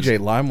a amazing. DJ,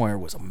 LimeWire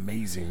was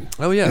amazing.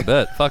 Oh yeah, I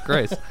bet. Fuck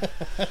Christ.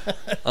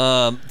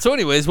 So,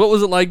 anyways, what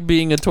was it like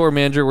being a tour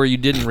manager where you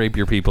didn't rape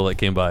your people that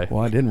came by?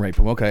 Well, I didn't rape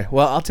him. Okay.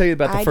 Well, I'll tell you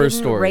about the I first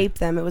didn't story. rape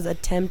them. It was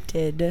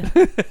attempted.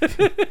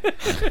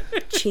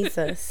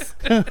 Jesus.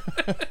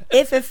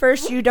 If at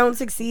first you don't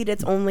succeed,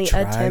 it's only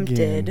Try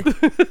attempted.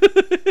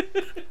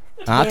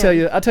 I'll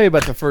Yeah. tell you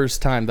about the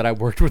first time that I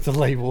worked with the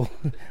label.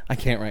 I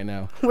can't right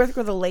now. Work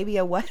with a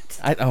labia what?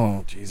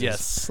 Oh, Jesus.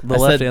 Yes, the I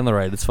left said- and the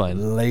right. It's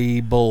fine.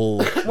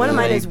 Label. One of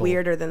mine is Label.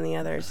 weirder than the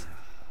others.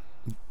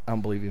 I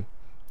don't believe you.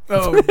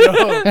 Oh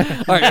no!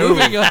 All right,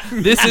 moving on.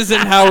 This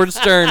isn't Howard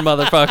Stern,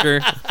 motherfucker.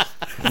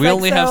 We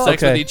only have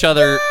sex with Okay. each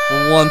other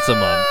once a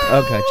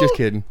month. Okay, just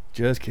kidding.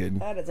 Just kidding.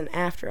 That is an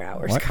after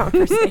hours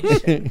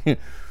conversation.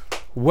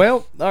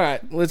 Well, all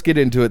right, let's get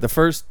into it. The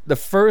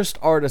first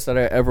artist that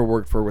I ever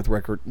worked for with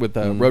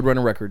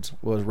Roadrunner Records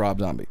was Rob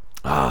Zombie.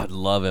 Ah,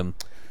 love him.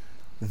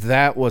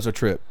 That was a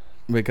trip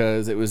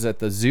because it was at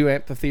the Zoo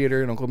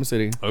Amphitheater in Oklahoma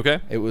City. Okay.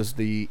 It was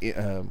the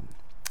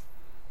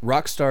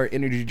Rockstar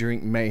Energy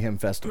Drink Mayhem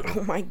Festival.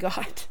 Oh my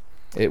god.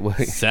 It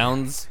was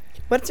Sounds.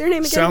 What's your name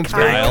again? Sounds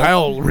good. Kyle.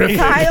 Kyle Riffin.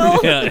 Kyle.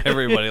 Yeah,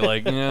 everybody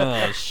like,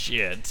 oh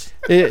shit.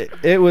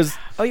 it was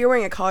Oh, you're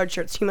wearing a collared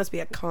shirt, so you must be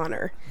a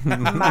Connor.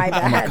 My bad.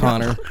 I'm a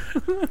Connor.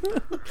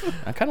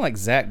 I kind of like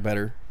Zach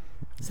better.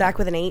 Zach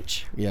with an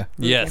H. Yeah.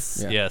 Yes,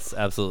 Yeah. yes,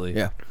 absolutely.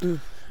 Yeah.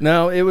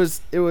 No, it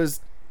was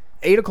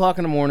 8:00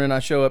 in the morning. I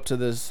show up to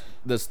this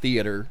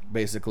theater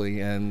basically,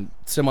 and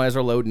semis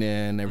are loading in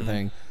and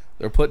everything.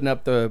 They're putting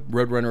up the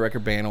Roadrunner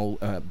record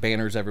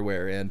banners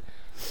everywhere, and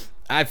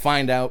I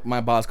find out my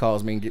boss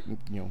calls me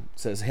and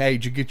says, "Hey,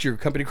 did you get your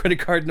company credit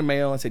card in the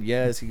mail?" I said,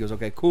 "Yes." He goes,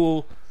 "Okay,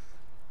 cool.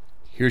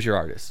 Here's your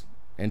artist,"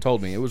 and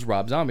told me it was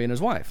Rob Zombie and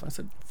his wife. I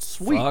said,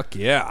 "Sweet." Fuck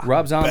yeah.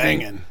 Rob Zombie.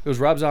 Banging. It was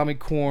Rob Zombie,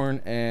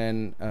 Korn,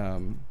 and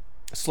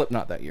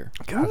Slipknot that year.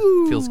 God,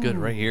 feels good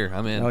right here.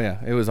 I'm in. Oh yeah,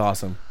 it was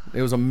awesome.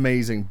 It was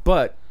amazing.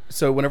 But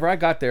so whenever I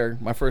got there,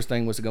 my first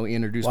thing was to go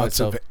introduce Lots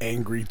myself of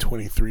angry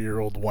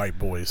 23-year-old white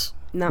boys.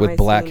 Not my with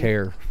black scene.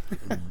 hair.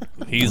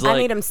 He's I like,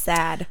 need him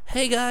sad.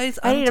 hey guys,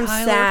 I I'm need him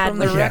Tyler sad from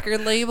the with-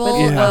 record label.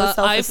 with low I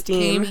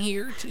self-esteem. came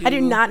here to. I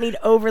do not need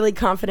overly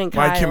confident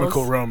Kyles. My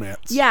Chemical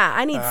Romance. Yeah,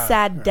 I need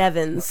sad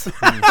Devons.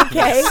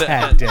 Okay.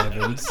 Pat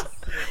Devins.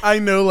 I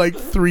know like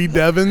 3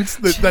 Devons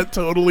that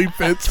totally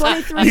fits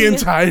 23. the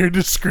entire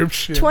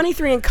description.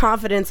 23 in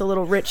confidence, a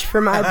little rich for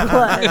my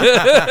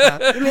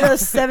blood. Give me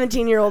those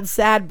 17-year-old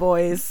sad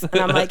boys. And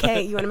I'm like,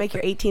 hey, you want to make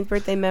your 18th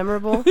birthday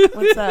memorable?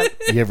 What's up?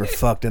 You ever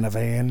fucked in a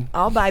van?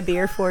 I'll buy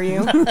beer for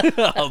you.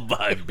 I'll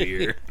buy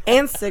beer.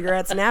 And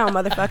cigarettes now,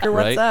 motherfucker.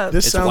 What's Right? up?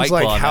 This It's sounds White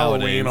like Claw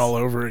Halloween nowadays. all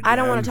over again. I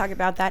don't want to talk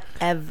about that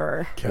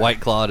ever. White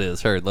Claw it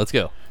is. Heard. Let's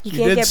go. You You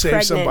can't did get save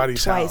pregnant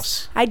somebody's twice.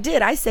 house. I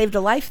did. I saved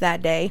a life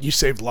that day. You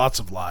saved lots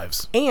of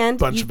lives. And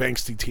Bunch you- of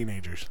angsty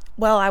teenagers.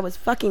 well, I was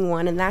fucking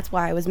one, and that's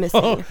why I was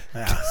missing.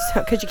 Yeah.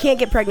 Because you can't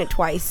get pregnant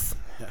twice.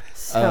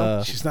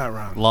 So She's not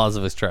wrong. Laws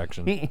of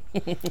attraction.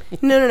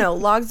 no.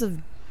 Logs of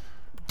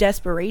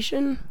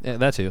desperation. Yeah,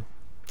 that too.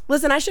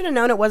 Listen, I should have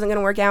known it wasn't going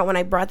to work out when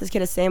I brought this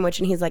kid a sandwich,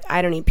 and he's like,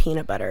 "I don't eat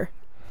peanut butter."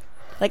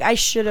 Like I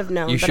should have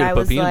known, You but should I have put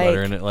was peanut like,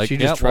 butter in it. Like, She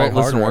yeah, just well, tried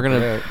listen, harder we're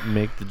after gonna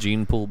make the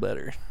gene pool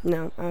better.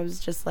 no. I was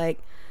just like,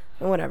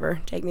 whatever.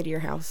 Take me to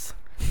your house.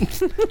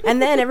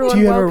 And then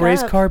everyone woke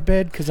up. car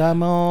bed? Because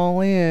I'm all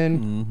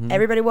in.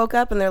 Everybody woke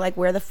up and they're like,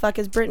 "Where the fuck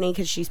is Brittany?"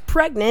 Because she's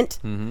pregnant,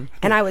 and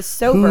I was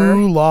Who sober,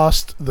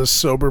 lost the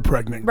sober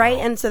pregnant girl? right?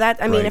 And so that,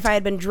 I mean, Right. if I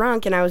had been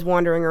drunk and I was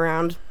wandering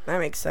around, that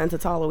makes sense.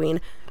 It's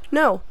Halloween.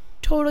 No,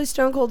 totally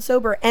stone cold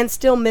sober and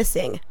still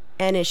missing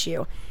an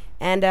issue.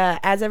 And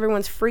as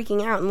everyone's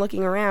freaking out and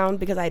looking around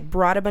because I had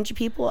brought a bunch of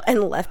people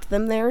and left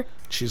them there,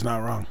 She's not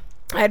wrong.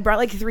 I had brought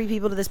like 3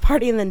 people to this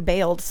party and then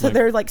bailed. So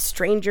they're like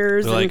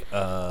strangers They're and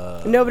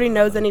like, nobody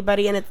knows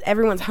anybody, and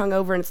everyone's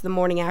hungover, and it's the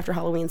morning after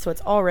Halloween, so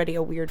it's already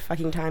a weird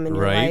fucking time in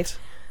your Right. life.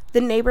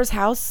 The neighbor's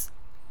house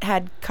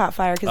had caught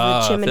fire because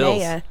of the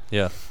chimenea, Phil's.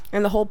 Yeah.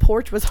 and the whole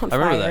porch was on I fire.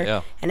 remember that,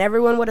 yeah. And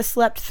everyone would have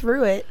slept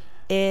through it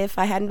if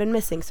I hadn't been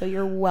missing. So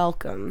you're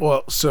welcome.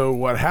 Well, so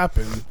what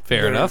happened?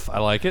 Fair enough. I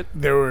like it.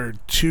 There were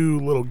 2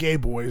 little gay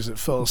boys that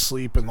fell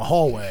asleep in the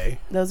hallway,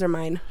 Those are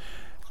mine.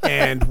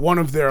 and one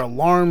of their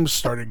alarms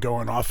started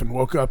going off and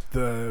woke up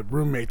the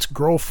roommate's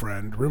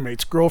girlfriend.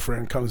 Roommate's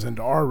girlfriend comes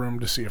into our room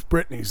to see if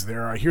Brittany's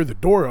there. I hear the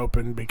door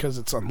open because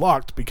it's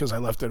unlocked because I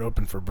left it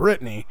open for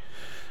Brittany.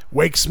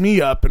 Wakes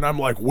me up, and I'm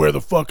like, "Where the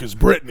fuck is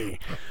Brittany?"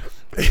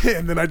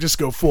 And then I just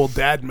go full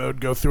dad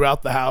mode, go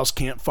throughout the house,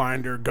 can't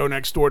find her, go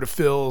next door to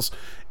Phil's,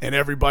 and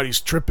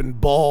everybody's tripping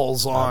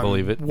balls on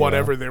believe it,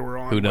 whatever yeah. they were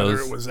on, Who whether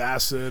knows? it was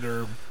acid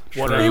or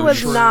whatever. It was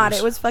shrooms. not.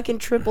 It was fucking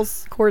triple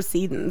core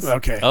sedans.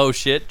 Okay. Oh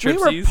shit, We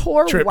were Tripsies.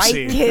 poor Trip white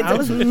seed. kids. It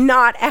was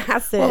not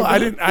acid. Well, I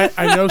didn't.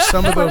 I know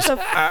some of those. What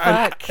the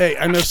fuck? Hey,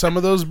 I know some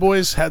of those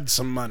boys had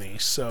some money,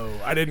 so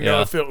I didn't know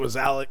Yeah. if it was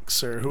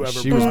Alex or whoever.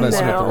 She was brought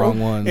messing it. with the No. wrong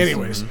ones.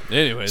 Anyways,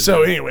 Anyways.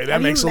 so anyway, that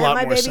Have makes a you met lot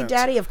my more baby sense.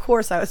 daddy? Of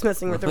course, I was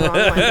messing with the wrong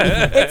one.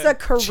 It's a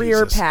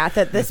career Jesus. path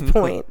at this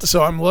point.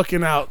 So I'm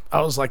looking out.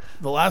 I was like,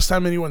 the last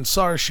time anyone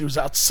saw her, she was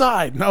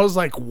outside, and I was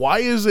like, why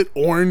is it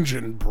orange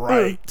and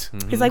bright?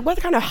 He's like, "What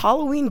kind of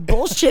Halloween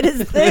bullshit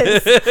is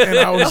this?" And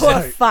I was Oh, a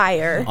like.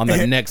 fire. On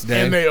the next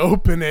day. And they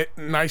open it,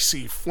 and I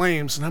see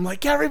flames, and I'm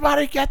like,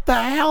 everybody get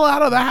the hell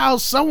out of the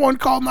house. Someone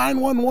call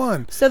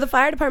 911. So the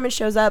fire department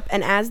shows up,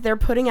 and as they're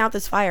putting out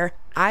this fire,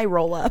 I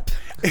roll up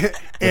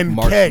And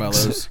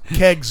marshmallows.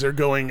 kegs are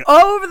going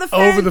over the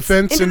fence, Over the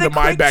fence into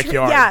my quick trip.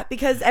 backyard. Yeah,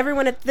 because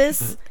everyone at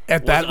this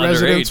at that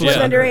Was residence. underage, Was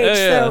yeah. under- underage.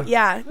 Yeah, So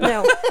yeah,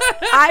 no.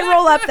 I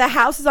roll up, the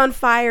house is on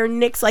fire.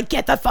 Nick's like,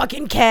 "Get the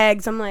fucking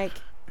kegs." I'm like,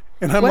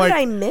 And I'm "What like, did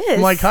I miss?"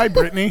 I'm like, hi,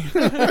 Brittany.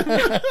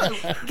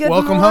 Good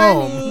welcome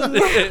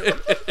morning.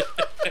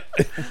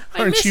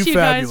 Aren't missed you you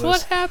guys. fabulous?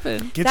 What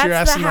happened? Get your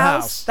ass in the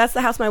house. That's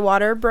the house my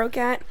water broke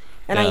at.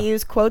 And I Yeah.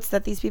 use quotes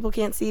that these people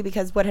can't see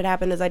because what had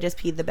happened is I just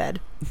peed the bed.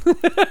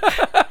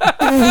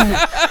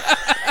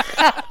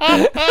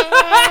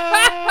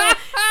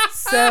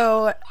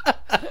 So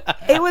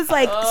it was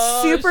like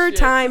super shit.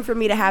 time for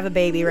me to have a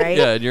baby, right?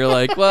 Yeah, and you're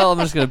like, well, I'm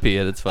just gonna pee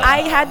it. It's fine. I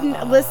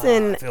hadn't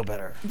listen. Feel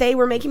better. They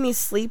were making me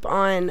sleep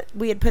on.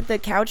 We had put the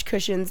couch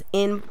cushions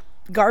in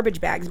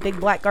garbage bags, big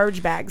black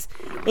garbage bags,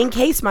 in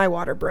case my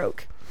water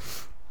broke.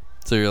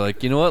 So you're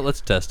like, you know what? Let's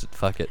test it.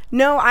 Fuck it.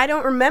 No, I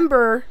don't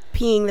remember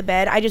peeing the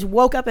bed. I just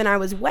woke up and I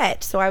was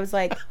wet. So I was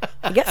like,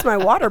 I guess my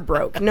water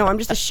broke. No, I'm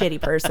just a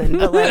shitty person.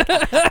 But like,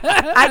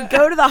 I'd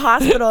go to the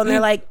hospital and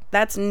they're like,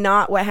 that's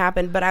not what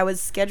happened. But I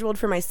was scheduled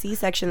for my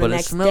C-section the But it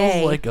next smells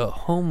day. like a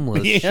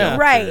homeless Yeah. shelter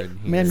Right. in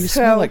here. Man, you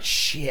So- smell like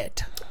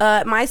shit.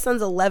 My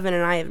son's 11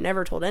 and I have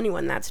never told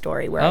anyone that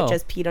story where Oh. I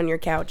just peed on your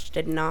couch,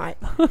 did not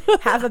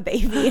have a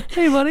baby.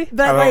 Hey, buddy.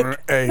 But I like, don't,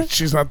 hey,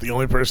 she's not the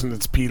only person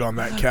that's peed on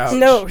that couch.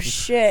 no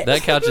shit.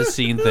 That couch has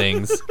seen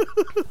things.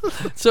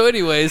 So,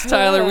 anyways,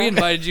 Tyler, we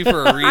invited you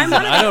for a reason. one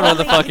of the I don't know what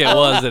the only fuck it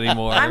was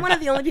anymore. I'm one of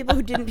the only people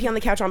who didn't pee on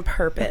the couch on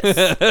purpose.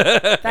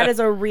 That is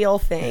a real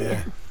thing.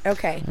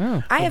 Okay.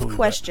 I have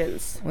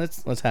questions.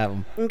 Let's have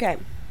them. Okay.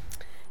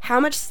 How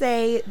much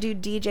say do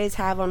DJs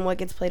have on what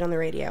gets played on the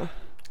radio?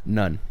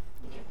 None.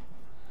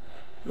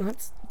 Well,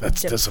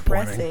 That's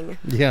disappointing.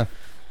 Yeah.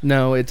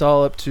 No, it's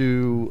all up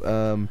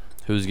to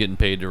Who's getting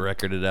paid to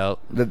record it out?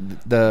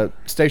 the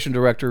station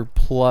director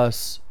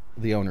plus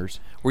the owners.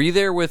 Were you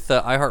there with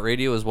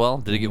iHeartRadio as well?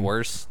 Did it get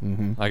worse?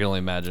 Mm-hmm. I can only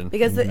imagine.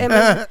 Because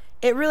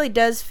it really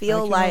does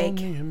feel can like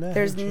only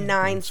there's imagine.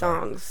 9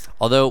 songs.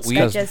 Although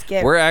That just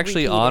get we're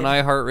actually on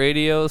repeated.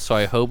 iHeartRadio, so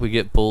I hope we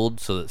get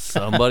pulled so that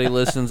somebody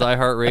listens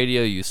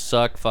iHeartRadio. You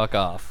suck. Fuck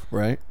off.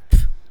 Right?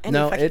 Any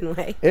no, fucking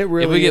way. it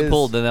really If we get is.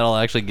 pulled, then that'll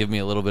actually give me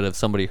a little bit of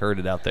somebody heard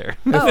it out there.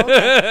 Oh,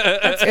 okay.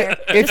 That's fair.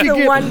 If Just you the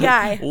get- one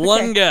guy.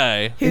 One Okay.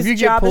 guy. Whose if you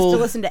job get pulled, is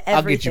to listen to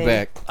everything. I'll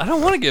get you back. I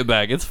don't want to get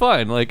back. It's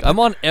fine. Like I'm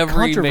on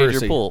every major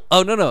Controversy. pull.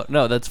 Oh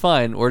no, that's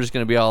fine. We're just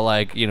gonna be all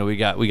like, we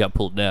got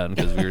pulled down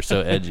because we were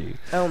so edgy.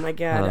 Oh my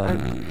god.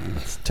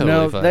 It's totally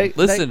No, fine. they-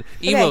 Listen,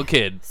 emo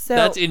Okay, kid, so,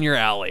 that's in your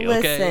alley.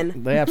 Okay.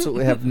 Listen. They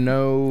absolutely have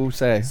no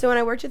say. So when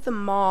I worked at the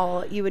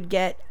mall, you would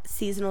get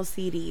seasonal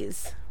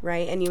CDs,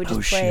 right? And you would just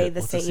Oh, play shit. the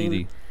What's a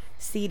same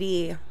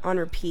CD on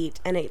repeat.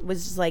 And it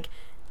was just like,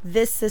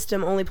 this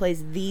system only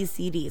plays these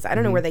CDs. I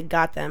don't know where they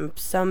got them.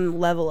 Some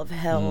level of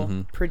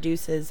hell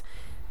produces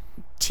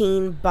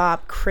teen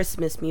bop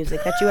Christmas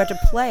music that you have to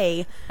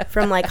play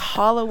from like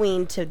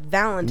Halloween to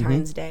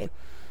Valentine's Day.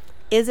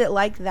 Is it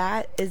like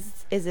that?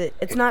 Is it?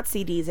 It's not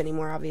CDs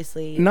anymore,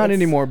 obviously. Not It's-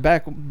 anymore.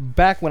 Back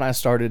when I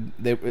started,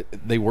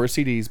 they were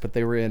CDs, but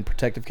they were in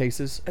protective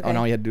cases, Okay. and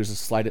all you had to do is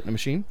just slide it in the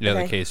machine. Yeah,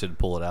 Okay. the case would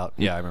pull it out.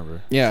 Yeah, I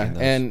remember. Yeah, seeing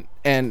those.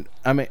 and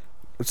I mean,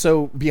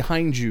 so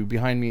behind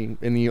me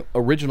in the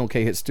original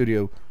K-Hit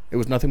studio, it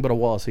was nothing but a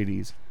wall of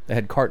CDs that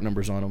had cart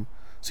numbers on them.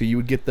 So you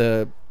would get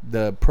the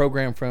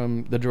program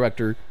from the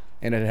director,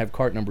 and it'd have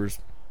cart numbers,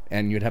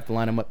 and you'd have to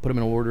line them up, put them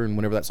in order, and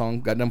whenever that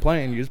song got done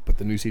playing, you just put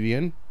the new CD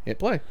in, hit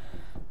play.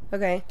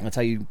 Okay. That's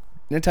how you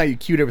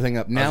queued everything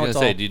up. I Now was it's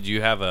gonna say, all. did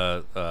you have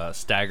a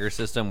stagger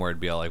system where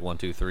it'd be all like 1,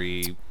 2,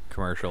 3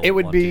 commercial? It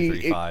would 1, be 2,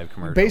 3, 5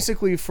 commercial.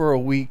 basically for a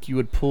week you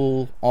would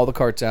pull all the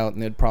carts out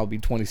and there'd probably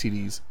be 20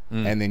 CDs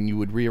and then you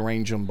would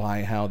rearrange them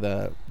by how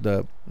the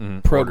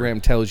program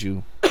tells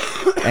you.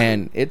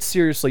 And it's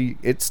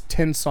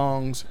 10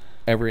 songs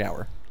every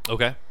hour.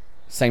 Okay.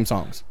 Same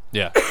songs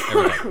Yeah.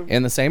 Every time.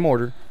 in the same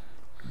order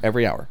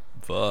every hour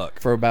Fuck.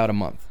 for about a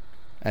month.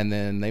 And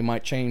then they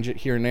might change it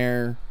here and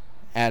there,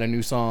 add a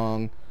new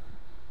song.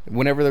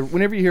 Whenever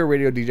you hear a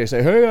radio DJ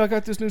say, "Hey, I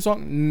got this new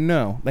song,"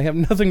 no, they have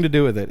nothing to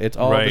do with it. It's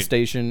all the Right.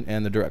 station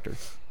and the director.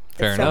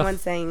 Fair It's enough. someone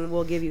saying,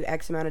 we'll give you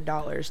X amount of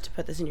dollars to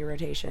put this in your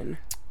rotation.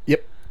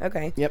 Yep.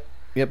 Okay. Yep.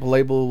 A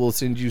label will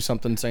send you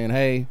something saying,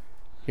 "Hey,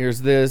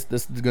 here's this.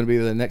 This is going to be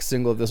the next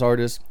single of this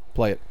artist.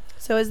 Play it."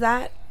 So is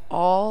that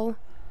all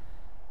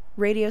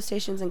radio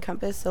stations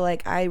encompass? So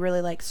like, I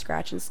really like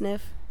Scratch and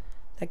Sniff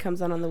that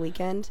comes on the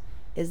weekend.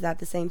 Is that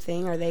the same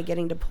thing? Are they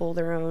getting to pull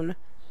their own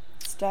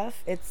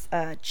stuff? It's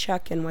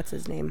Chuck and what's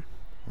his name?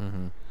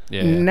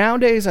 Yeah.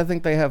 Nowadays, I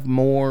think they have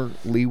more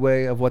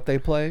leeway of what they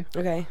play.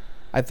 Okay.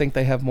 I think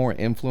they have more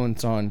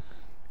influence on,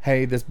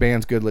 "Hey, this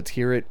band's good. Let's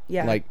hear it."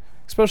 Yeah. Like,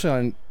 especially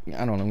on,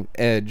 I don't know,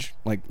 Edge,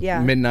 like Yeah.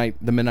 the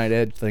Midnight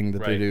Edge thing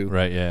that they do.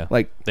 Right. Yeah.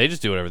 Like, They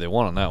just do whatever they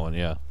want on that one.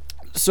 Yeah.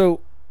 so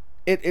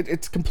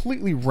it's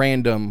completely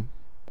random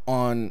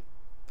on,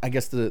 I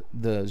guess, the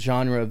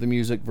genre of the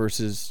music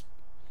versus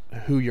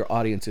who your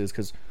audience is.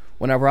 Because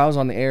whenever I was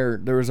on the air,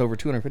 there was over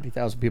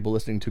 250,000 people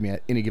listening to me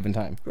at any given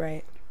time.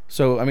 Right.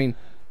 So, I mean,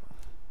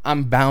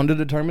 I'm bound to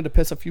determine to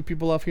piss a few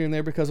people off here and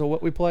there because of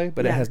what we play,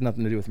 but it Yeah. has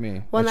nothing to do with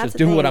me. Well, and It's that's just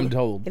the do what thing. I'm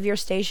told. If your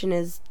station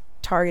is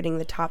targeting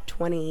the top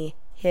 20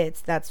 hits,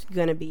 that's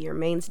going to be your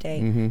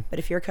mainstay. Mm-hmm. But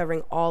if you're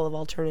covering all of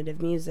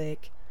alternative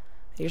music,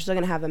 you're still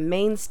going to have a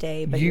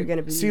mainstay, but you're going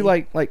to be... see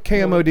like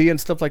KMOD and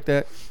stuff like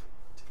that.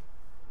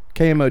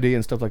 KMOD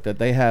and stuff like that.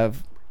 They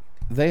have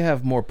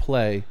more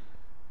play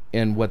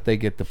in what they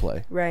get to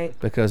play. Right.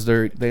 Because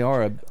they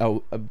are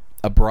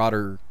a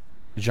broader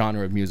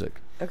genre of music.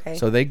 Okay.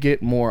 So they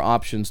get more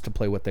options to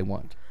play what they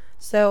want.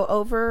 So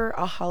over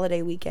a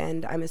holiday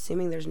weekend, I'm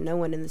assuming there's no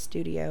one in the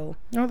studio,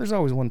 No, there's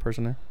always one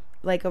person there.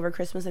 like over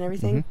Christmas and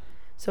everything.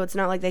 So it's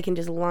not like they can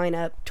just line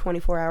up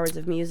 24 hours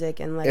of music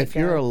and let it If go.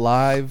 you're a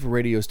live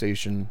radio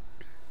station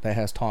that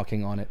has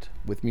talking on it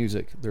with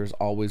music, there's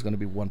always going to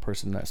be one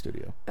person in that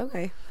studio.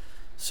 Okay.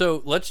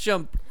 So let's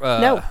jump.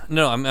 No.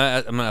 I'm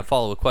gonna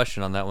follow a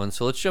question on that one.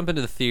 So let's jump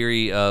into the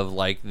theory of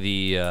like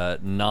the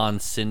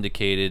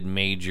non-syndicated,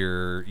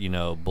 major,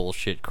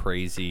 bullshit,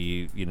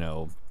 crazy,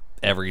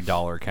 every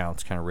dollar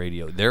counts kind of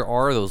radio. There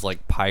are those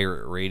like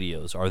pirate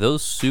radios. Are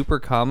those super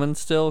common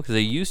still? Because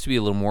they used to be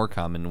a little more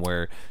common,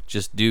 where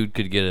just dude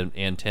could get an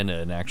antenna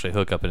and actually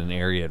hook up in an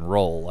area and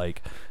roll.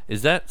 Like,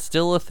 is that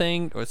still a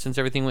thing? Or since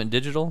everything went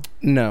digital?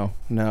 No.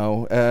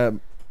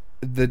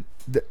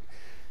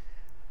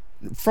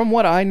 From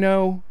what I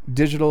know,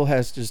 digital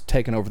has just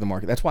taken over the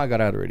market. That's why I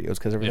got out of radios,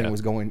 because everything was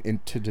going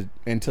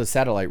into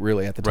satellite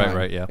really at the time.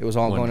 Right, yeah. It was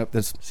all When going up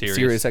this Sirius.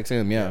 Sirius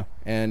XM, yeah.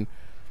 And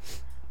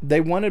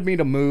they wanted me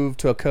to move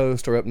to a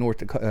coast or up north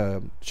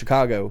to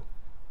Chicago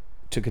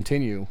to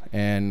continue,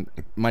 and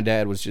my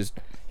dad was he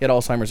had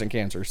Alzheimer's and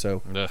cancer,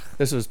 so Ugh.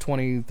 this was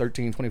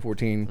 2013,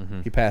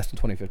 2014. He passed in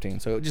 2015,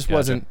 so it just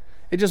Gotcha.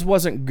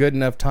 wasn't good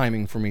enough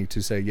timing for me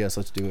to say yes,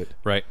 let's do it.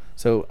 Right.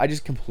 So I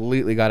just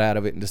completely got out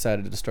of it and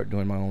decided to start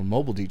doing my own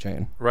mobile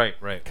DJing. Right.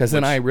 Because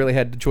then I really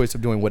had the choice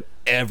of doing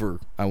whatever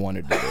I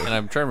wanted to And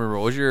I'm trying to remember,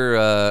 what was your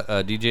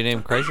DJ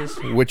name? Crisis?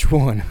 do. Which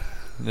one?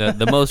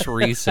 The most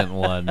recent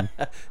one.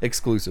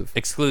 Exclusive.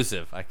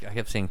 Exclusive. I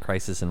kept saying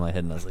Crisis in my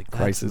head, and I was like,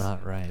 that's Crisis.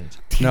 not right.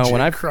 No,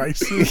 when I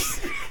Crisis.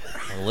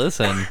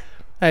 Listen.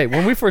 Hey,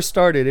 when we first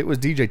started, it was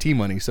DJ T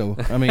Money. So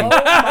I mean, Oh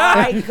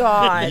my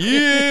God.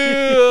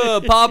 Yeah!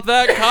 Pop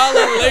that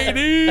collar,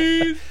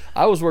 ladies!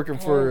 I was working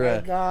Oh for.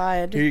 my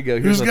God. Here you go.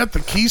 Who's got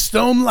the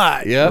Keystone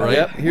Light? Yep, Right.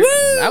 yep.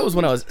 That was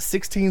when I was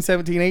 16,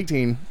 17,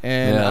 18,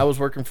 and Yeah. I was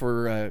working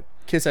for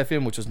Kiss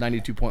FM, which was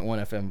 92.1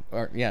 FM.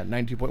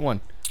 92.1.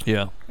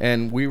 Yeah.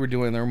 And we were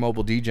doing their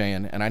mobile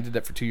DJing, and I did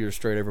that for 2 years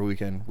straight every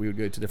weekend. We would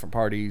go to different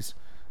parties,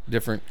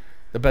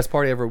 The best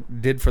party I ever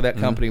did for that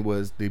company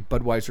was the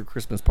Budweiser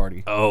Christmas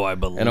party Oh, I in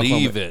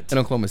believe it. in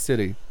Oklahoma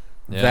City.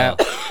 Yeah.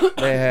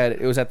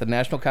 It was at the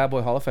National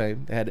Cowboy Hall of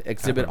Fame. They had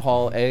Exhibit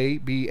Hall A,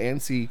 B,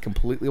 and C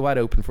completely wide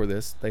open for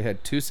this. They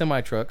had 2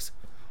 semi trucks.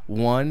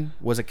 One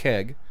was a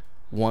keg,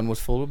 one was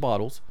full of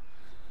bottles,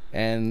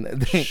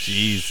 and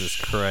Jesus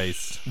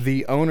Christ.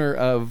 the owner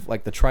of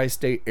like the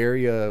tri-state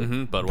area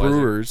Budweiser.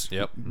 brewers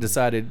Yep.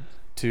 decided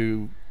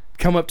to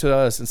come up to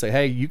us and say,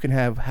 "Hey, you can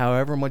have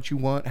however much you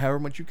want, however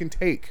much you can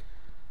take.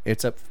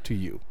 It's up to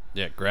you."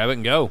 Yeah, grab it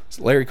and go.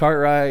 So Larry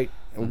Cartwright,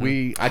 I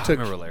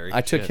remember Larry.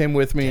 took Shit. him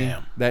with me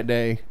Damn. that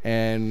day,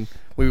 and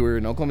we were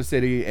in Oklahoma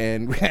City,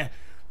 and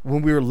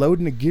when we were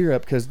loading the gear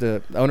up, because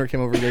the owner came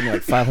over and gave me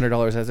like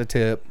 $500 as a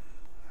tip.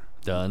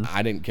 Done.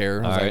 I didn't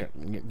care. I was All like,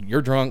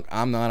 "You're drunk.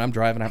 I'm not. I'm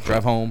driving. I have to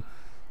drive home."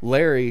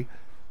 Larry,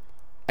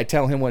 I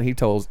tell him what he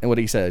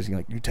says. You're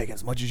like, "You take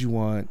as much as you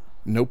want,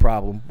 no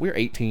problem." We're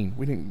 18.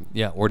 We didn't.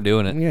 Yeah, we're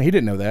doing it. Yeah, he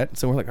didn't know that.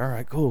 So we're like, "All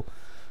right, cool."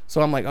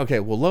 So I'm like, "Okay,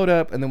 we'll load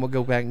up, and then we'll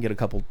go back and get a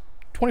couple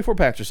 24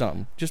 packs or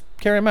something. Just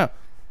carry them out."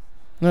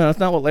 No, that's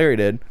not what Larry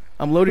did.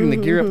 I'm loading the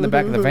gear up in the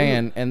back of the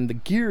van, and the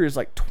gear is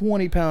like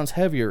 20 pounds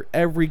heavier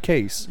every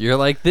case. You're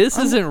like, this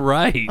isn't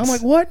right. I'm like,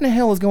 what in the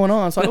hell is going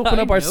on? So I open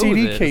I up our know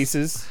CD this.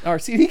 cases. Our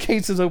CD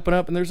cases open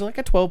up, and there's like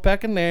a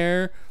 12-pack in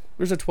there.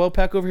 There's a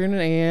 12-pack over here in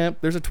an amp.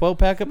 There's a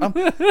 12-pack up.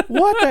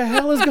 What the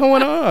hell is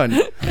going on?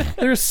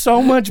 There's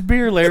so much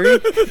beer, Larry.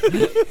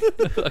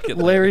 Fucking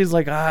Larry's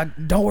like,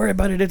 don't worry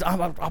about it.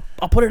 I'll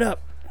put it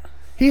up.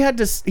 He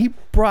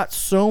brought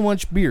so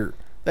much beer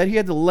that he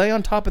had to lay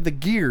on top of the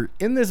gear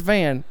in this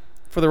van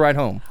for the ride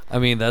home. I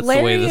mean, that's the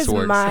way Larry this is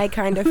works. my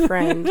kind of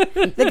friend.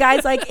 The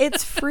guy's like,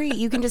 it's free.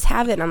 You can just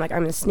have it. And I'm like, I'm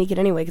going to sneak it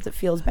anyway because it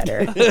feels better.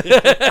 I'm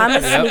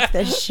going to sneak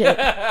this shit.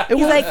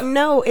 He's like,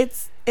 no,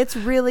 it's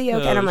really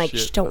okay. And I'm like, shit.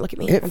 shh, don't look at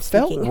me. It I'm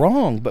felt sneaking.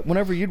 wrong, but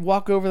whenever you'd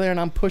walk over there and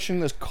I'm pushing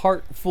this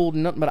cart full of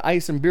nothing but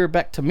ice and beer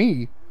back to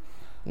me,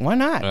 why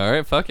not? All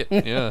right, fuck it.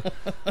 Yeah,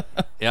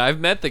 yeah. I've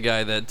met the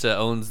guy that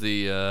owns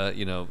the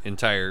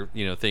entire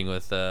thing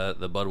with the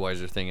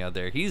Budweiser thing out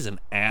there. He's an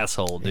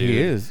asshole, dude. He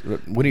is.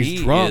 When he's He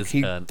drunk, is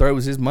he a-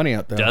 throws his money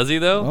out there. Does he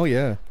though? Oh,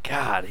 yeah.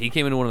 God, he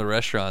came into one of the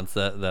restaurants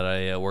that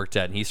I worked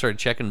at, and he started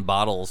checking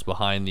bottles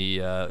behind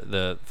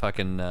the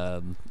fucking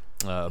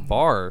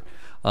bar.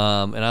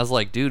 And I was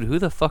like, dude, who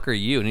the fuck are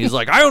you? And he's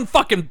like, I own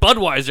fucking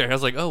Budweiser. And I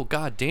was like, oh,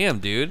 god damn,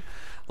 dude.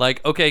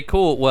 Like, okay,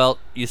 cool. Well,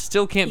 you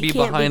still can't He be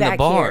can't behind the back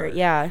bar. here.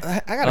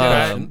 Yeah. I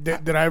gotta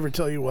Did I ever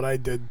tell you what I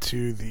did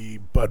to the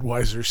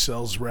Budweiser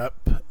sales rep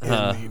in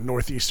the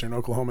northeastern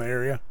Oklahoma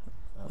area?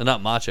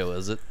 Not macho,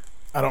 is it?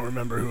 I don't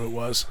remember who it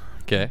was,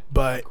 Okay.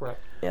 but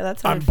Yeah,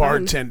 that's I'm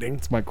fun. bartending,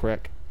 It's my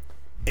crack.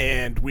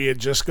 and we had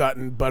just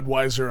gotten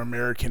Budweiser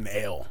American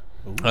Ale,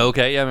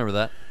 Okay, yeah, I remember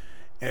that.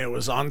 and it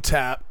was on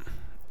tap.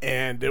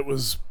 And it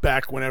was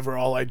back whenever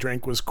all I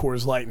drank was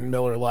Coors Light and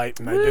Miller Light,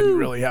 and I didn't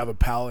really have a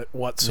palate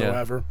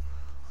whatsoever.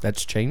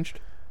 That's changed?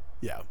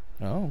 Yeah,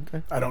 Oh,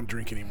 okay. I don't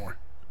drink anymore.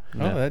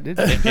 Oh, that did.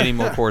 Any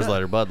more Coors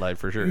Light or Bud Light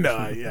for sure.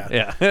 No, yeah.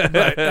 Yeah.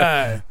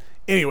 But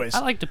anyways,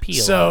 I like to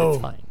peel. So-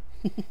 It's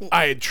fine.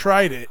 I had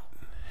tried it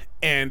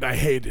and I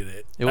hated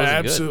it. It wasn't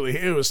good. Absolutely,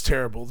 it was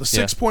terrible. The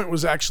 6-point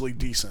was actually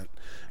decent,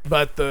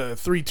 but the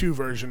 3.2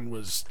 version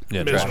was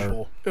Yeah, trash.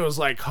 miserable. It was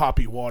like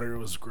hoppy water. It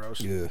was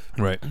gross. Yeah.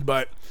 Right.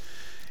 But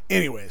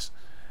anyways,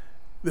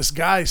 this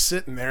guy's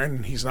sitting there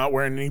and he's not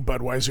wearing any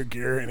Budweiser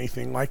gear or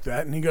anything like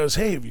that. And he goes,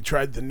 "Hey, have you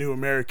tried the new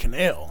American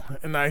Ale?"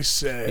 And I You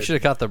said, should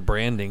have got the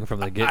branding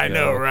from the get-go. I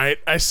know, right?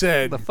 I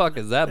said, The fuck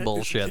is that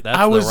bullshit? That's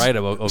I was, the right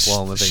of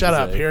Oklahoma thing Shut to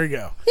up. say. Here we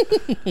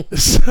go.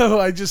 So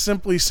I just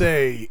simply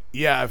say,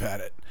 "Yeah, I've had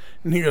it."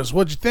 And he goes,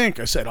 "What'd you think?"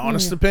 I said,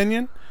 "Honest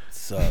opinion."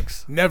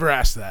 Sucks. Never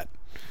asked that.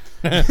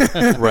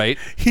 Right.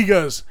 He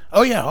goes,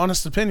 "Oh yeah,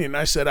 honest opinion."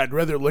 I said, "I'd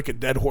rather lick a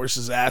dead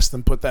horse's ass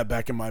than put that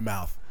back in my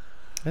mouth."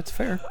 That's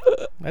fair.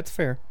 That's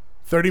fair.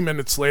 30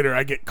 minutes later,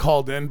 I get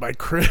called in by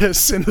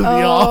Chris into the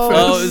Oh, office.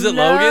 Oh, is it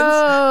Logan's?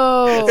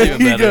 no. Even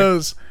He better.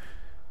 goes,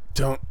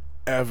 "Don't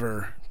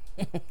ever,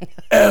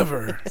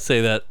 ever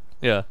Say that.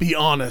 Yeah. be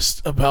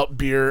honest about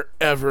beer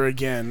ever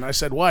again." I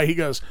said, "Why?" He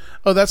goes,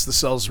 "Oh, that's the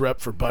sales rep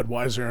for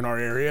Budweiser in our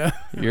area."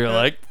 You're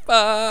like,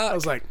 I fuck.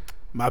 was like,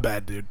 "My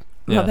bad, dude."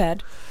 Yeah. My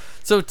bad.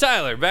 So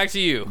Tyler, back to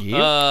you. Yep.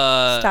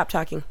 Stop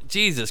talking.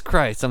 Jesus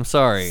Christ, I'm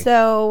sorry.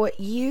 So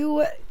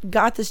you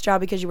got this job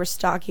because you were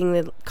stalking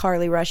the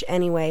Carly Rush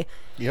anyway.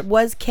 Yep.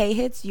 Was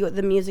K-Hits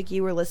the music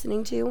you were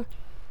listening to?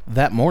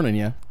 That morning,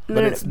 yeah. But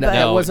No, it's, but- that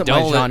No, wasn't my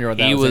don't let- genre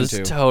that he I was was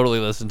into. totally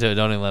listening to it.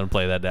 Don't even let him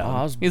play that down. Oh,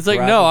 I was He's like,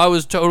 driving- no, I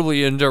was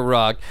totally into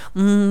rock.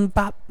 Don't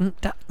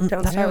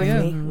start with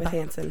yeah. me, with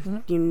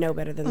Hanson. You know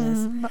better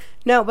than this.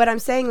 No, but I'm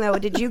saying though,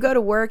 did you go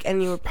to work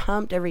and you were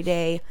pumped every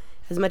day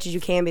as much as you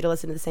can be to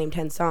listen to the same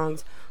 10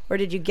 songs? Or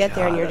did you get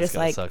there and God, you're that's just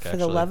gotta like, suck, for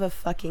the actually. love of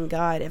fucking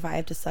God, if I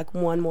have to suck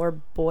one more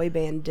boy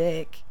band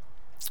dick?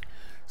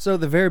 So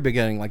the very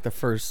beginning, like the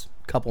first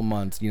couple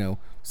months,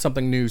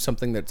 something new,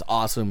 something that's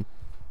awesome.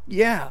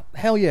 Yeah,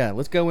 hell yeah.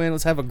 Let's go in,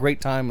 let's have a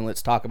great time, and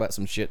let's talk about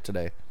some shit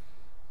today.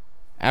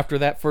 After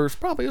that it was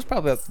probably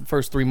the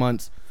first 3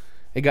 months,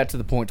 it got to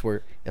the point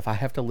where if I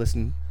have to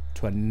listen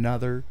to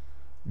another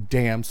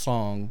damn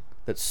song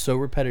that's so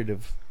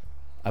repetitive,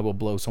 I will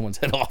blow someone's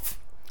head off.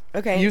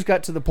 Okay. You just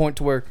got to the point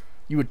to where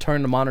you would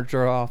turn the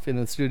monitor off in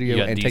the studio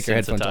You got and take your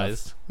headphones off.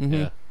 desensitized. Mhm.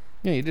 Yeah.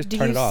 Yeah, you just Do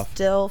turn you it off.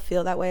 still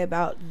feel that way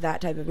about that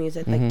type of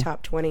music? Like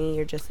top 20,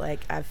 you're just like,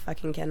 I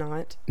fucking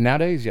cannot.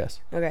 Nowadays, yes.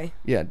 Okay.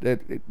 Yeah.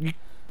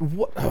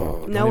 What?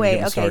 Oh, No don't way.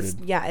 even get me Okay.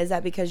 started. Yeah. Is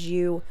that because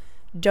you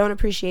don't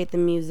appreciate the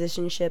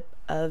musicianship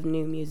of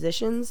new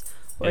musicians?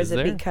 Or Is is, it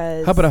there?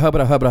 because.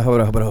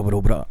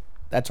 Hubba-da-hubba-da-hubba-da-hubba-da-hubba-da.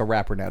 That's a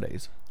rapper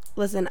nowadays.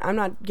 Listen, I'm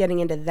not getting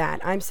into that.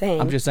 I'm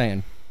saying I'm just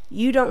saying.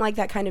 you don't like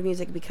that kind of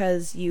music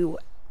because you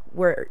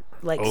were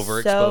like so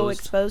Overexposed.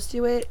 exposed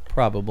to it.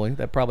 Probably.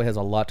 That probably has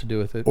a lot to do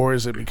with it. Or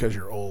is it because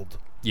you're old?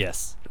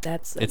 Yes.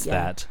 That's It's yeah.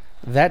 that.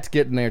 That's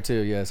getting there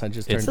too, yes. I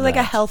just turned It's So like a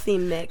that. healthy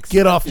mix.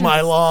 Get off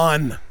my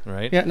lawn.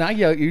 Right? Yeah, now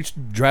you're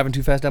just driving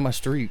too fast down my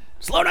street.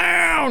 Slow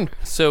down!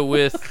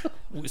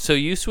 So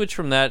you switched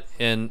from that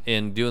and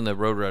doing the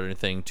Roadrunner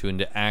thing to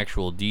into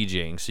actual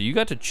DJing. So you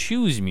got to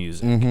choose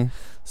music. Mm-hmm.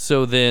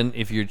 So then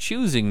if you're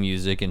choosing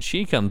music and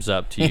she comes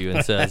up to you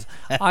and says,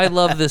 "I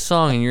love this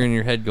song," and you're in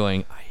your head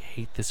going, "I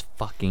hate this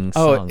fucking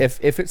song." Oh, if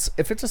it's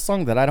a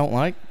song that I don't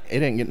like,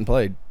 it ain't getting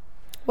played.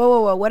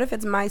 Whoa. What if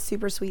it's My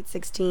Super Sweet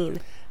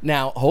 16?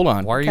 Now, hold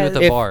on. Why are you at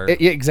the If- bar?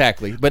 Yeah,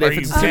 exactly. But Are if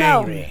you it's paying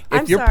no. me? if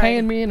I'm you're sorry.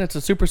 paying me and it's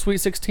a Super Sweet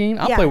 16,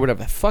 I'll Yeah. play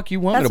whatever the fuck you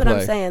want That's me what to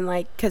play. I'm saying.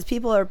 Like, because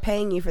people are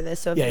paying you for this.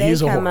 So if Yeah, they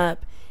he's a come whore.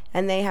 up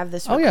and they have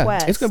this Oh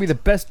request. yeah, it's gonna be the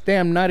best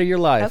damn night of your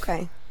life.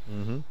 Okay.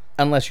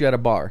 Unless you're at a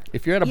bar.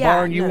 If you're at a Yeah,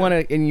 bar and you no.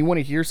 want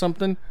to hear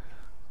something,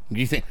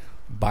 you think,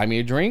 buy me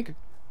a drink,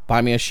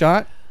 buy me a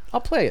shot,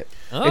 I'll play it.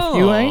 If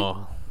you ain't,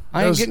 Oh.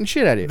 I ain't Those- getting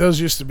shit at it.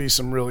 Those used to be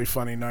some really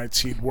funny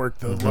nights. He'd work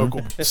the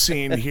local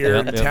scene here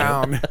in Yep.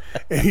 town,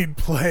 and he'd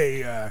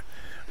play.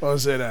 What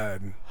was it?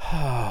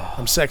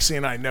 I'm sexy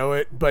and I know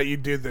it. But you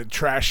do the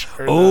trash.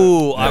 Or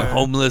Oh, the- I'm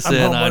homeless I'm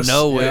and homeless. I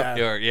know Yeah. it.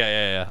 Or,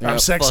 yeah. I'm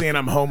sexy Fuck. and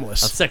I'm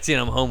homeless. I'm sexy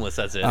and I'm homeless.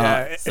 That's it.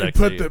 Yeah, and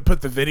Sexy.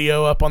 put the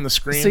video up on the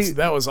screen. See-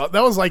 that was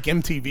like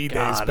MTV days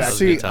God, back those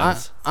then. good See,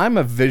 times. I'm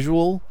a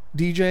visual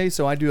DJ,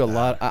 so I do a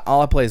lot.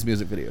 All I play is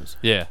music videos.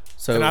 Yeah.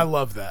 So And I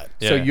love that.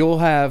 So Yeah. you'll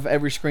have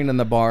every screen in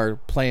the bar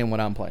playing what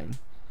I'm playing,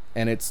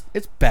 and it's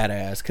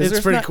badass because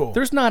It's pretty cool.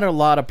 There's not a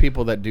lot of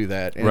people that do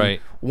that. And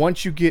Right.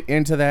 Once you get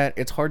into that,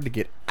 it's hard to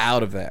get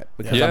out of that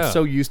because Yeah. I'm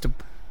so used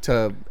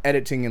to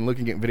editing and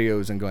looking at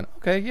videos and going,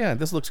 okay, yeah,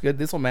 this looks good.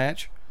 This will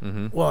match.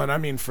 Well, and I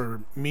mean,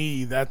 for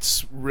me,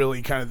 that's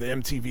really kind of the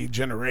MTV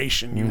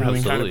generation. You really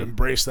kind Absolutely. of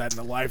embrace that in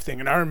the live thing.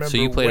 And I remember So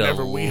you played a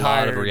whenever we lot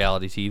hired, of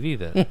reality TV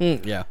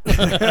then. Yeah.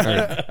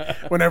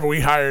 whenever we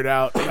hired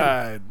out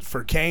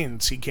for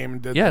Canes, he came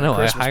and did Yeah, the no, I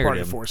Christmas hired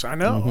party him. for us. I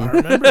know, I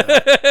remember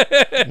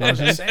that. I was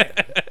just saying,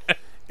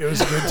 it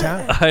was a good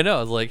time. I know. I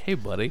was like, hey,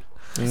 buddy.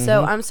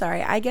 So I'm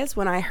sorry. I guess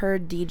when I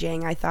heard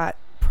DJing, I thought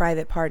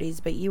private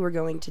parties, but you were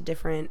going to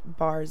different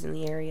bars in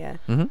the area.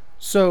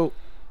 So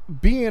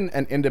being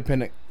an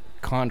independent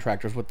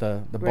contractors, what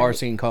the bar Right.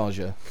 scene calls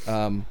you.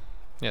 Yeah,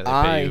 they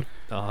pay you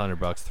 $100,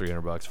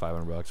 $300,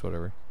 $500,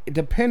 whatever.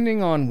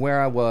 Depending on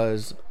where I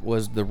was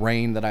the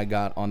reign that I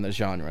got on the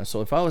genre.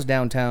 So if I was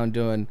downtown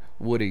doing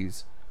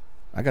Woody's,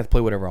 I got to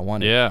play whatever I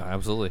wanted. Yeah,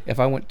 absolutely. If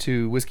I went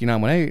to Whiskey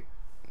 918,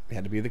 it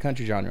had to be the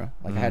country genre.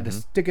 Like I had to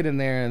stick it in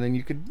there, and then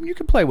you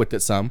could play with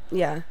it some.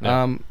 Yeah.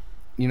 Yeah.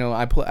 You know,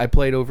 I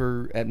played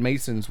over at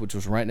Mason's, which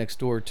was right next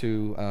door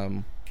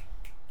to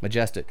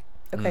Majestic,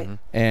 Okay.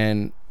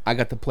 and I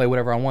got to play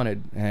whatever I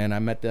wanted. And I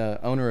met the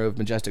owner of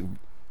Majestic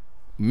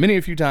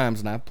a few times,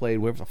 and I played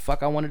whatever the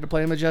fuck I wanted to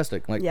play in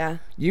Majestic. Like, Yeah.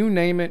 you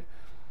name it.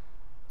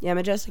 Yeah.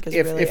 Majestic is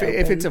If really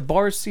if it's a open.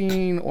 bar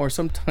scene or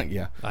sometimes,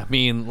 yeah. I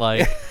mean,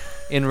 like,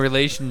 in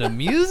relation to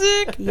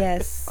music?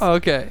 Yes.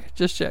 Okay,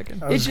 just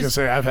checking. I was It's gonna just-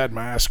 say I've had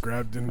my ass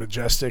grabbed in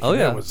Majestic. Oh, and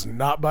yeah. It was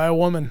not by a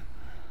woman.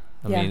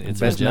 I Yeah. mean, it's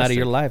Best night of majestic.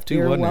 your life too,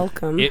 You're wasn't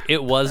welcome.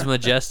 It was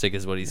majestic,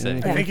 is what he's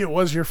saying. I think it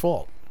was your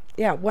fault.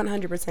 Yeah,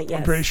 100%. Yes.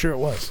 I'm pretty sure it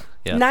was.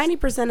 Yeah.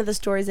 90% of the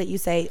stories that you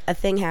say a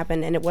thing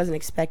happened and it wasn't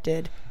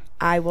expected,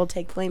 I will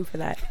take blame for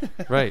that.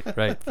 Right.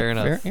 Fair it?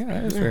 enough. Fair?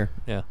 Yeah, that's fair.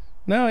 Yeah.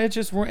 No,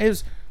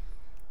 it's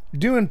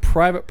doing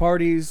private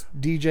parties,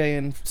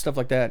 DJing, stuff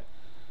like that.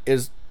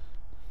 Is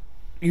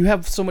you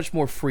have so much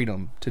more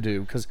freedom to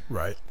do because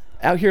Right.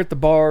 out here at the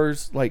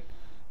bars, like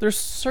there's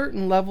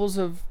certain levels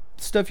of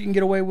stuff you can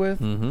get away with,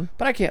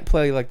 but I can't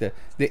play like the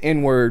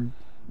N word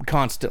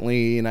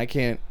constantly, and I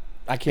can't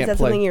Is that play.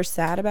 something you're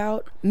sad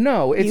about?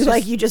 No, it's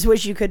You just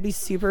wish you could be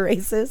super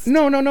racist?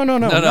 no, not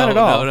at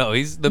all. No.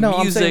 He's the no,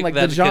 music I'm saying like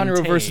that the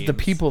genre versus the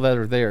contains- people that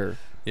are there.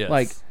 Yes.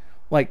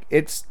 Like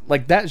it's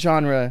like that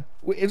genre.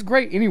 It's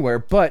great anywhere,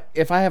 but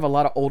if I have a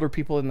lot of older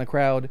people in the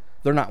crowd,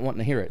 they're not wanting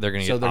to hear it. They're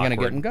gonna so get they're gonna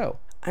awkward. get and go.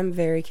 I'm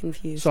very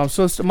confused. So I'm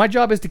supposed to. My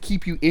job is to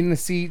keep you in the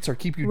seats or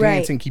keep you Right.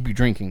 dancing, keep you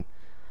drinking.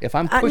 If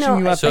I'm I pushing know,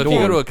 you out So the if you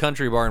door, go to a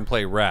country bar and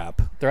play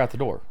rap, they're out the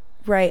door.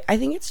 Right. I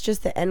think it's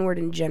just the N word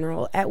in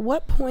general. At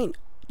what point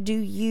do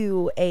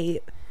you, a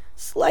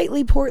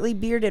slightly portly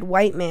bearded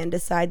white man,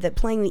 decide that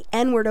playing the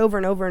N word over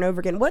and over and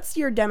over again, what's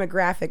your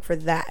demographic for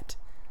that?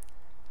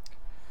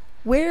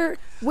 Where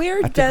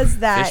does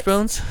that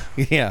Fishbones?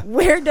 Yeah,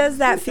 where does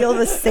that feel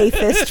the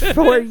safest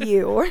for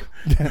you?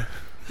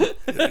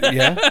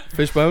 yeah.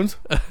 Fish bones.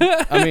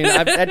 I mean,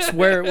 that's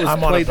where it was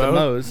I'm on a played the boat.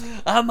 most.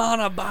 I'm on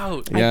a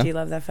boat. Yeah. I do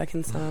love that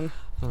fucking song.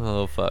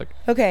 Oh fuck.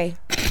 Okay.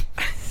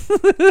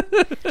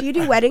 Do you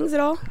do weddings at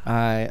all?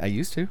 I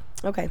used to.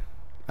 Okay.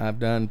 I've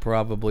done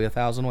probably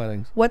 1,000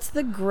 weddings. What's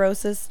the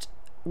grossest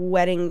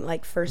wedding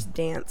like first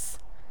dance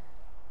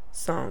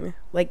song?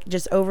 Like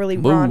just overly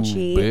Boo,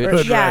 raunchy bitch. or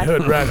Hood yeah. rat,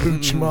 hood rat,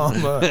 hoochie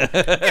mama.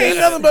 Ain't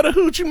nothing but a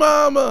hoochie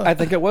mama. I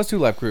think it was Two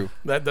Live Crew.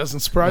 That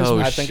doesn't surprise Oh,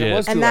 me. I think shit. it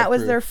was. Two And that Live was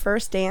Crew. their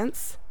first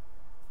dance?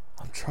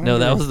 I'm trying No, to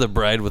that remember. was the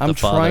bride with I'm the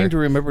father. trying to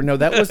remember. No,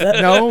 that was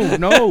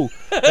no.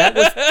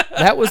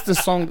 That was the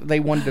song that they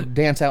wanted to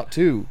dance out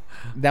to,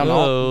 down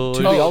Oh,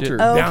 to the shit. altar.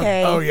 Oh. Down-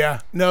 Okay. Oh yeah.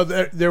 No,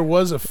 there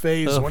was a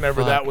phase Oh,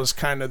 whenever fuck. that was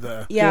kind of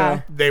the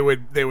Yeah. they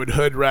would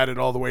hood rat it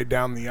all the way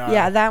down the aisle.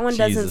 Yeah, that one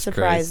doesn't Jesus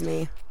surprise Christ.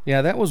 me.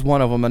 Yeah, that was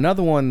one of them.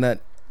 Another one that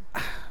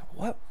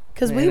what?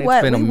 Because Man, we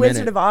it's been a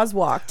Wizard minute. of Oz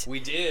walked We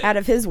did. out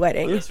of his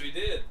wedding. we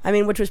did. I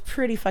mean, which was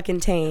pretty fucking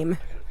tame.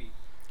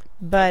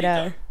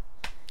 But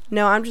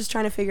no, I'm just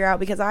trying to figure out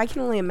because I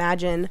can only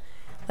imagine.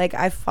 Like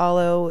I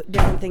follow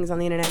different things on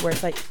the internet where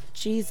it's like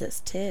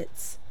Jesus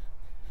tits.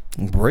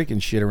 I'm breaking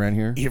shit around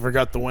here. He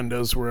forgot the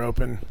windows were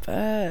open.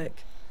 Fuck.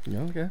 Yeah,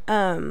 okay.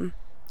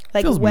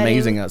 Like Feels wedding,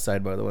 amazing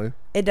outside, by the way.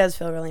 It does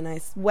feel really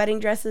nice. Wedding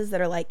dresses that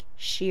are like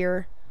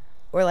sheer,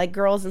 or like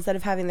girls instead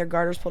of having their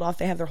garters pulled off,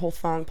 they have their whole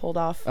thong pulled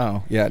off.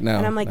 Oh yeah, no.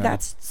 And I'm like, no.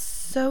 that's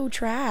so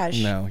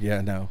trash. no, yeah,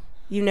 no.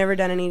 You've never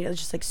done any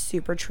just like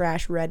super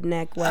trash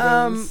redneck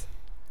weddings.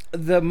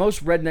 The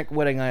most redneck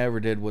wedding I ever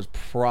did was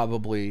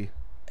probably,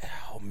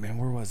 oh man,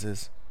 where was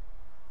this?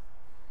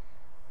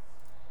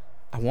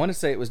 I want to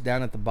say it was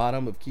down at the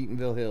bottom of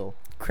Keatonville Hill,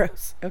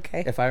 Gross.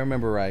 Okay. if I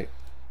remember right.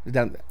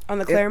 Down, On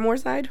the Claremore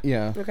side?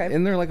 yeah. Okay.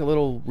 Isn't there like a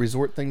little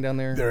resort thing down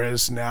there? There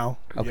is now.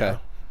 Okay. Yeah.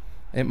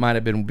 It might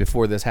have been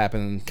before this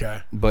happened.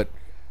 Okay. But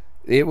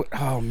it.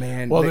 Oh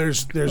man. Well, they-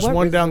 there's What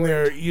one down resort?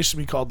 there. It used to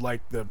be called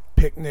like the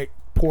Picnic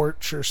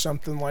Porch or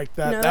something like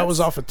that. No, that was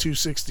that's- off of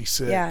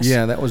 266. Yeah.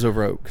 Yeah, that was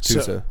over at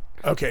Catoosa. So,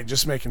 okay,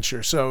 just making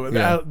sure. So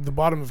Yeah. at the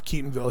bottom of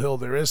Keatonville Hill,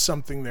 there is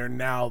something there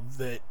now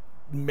that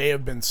may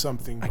have been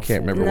something. I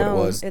can't remember No,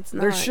 what it was. it's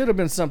There not. should have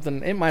been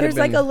something. It might There's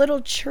have been. like a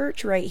little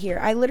church right here.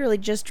 I literally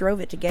just drove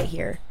it to get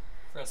here.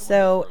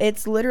 So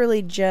it's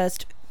literally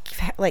just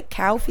like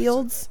cow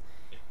fields.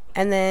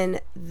 And then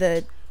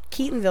the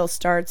Keatonville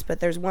starts, but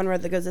there's one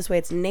road that goes this way.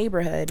 It's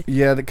neighborhood.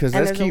 Yeah, because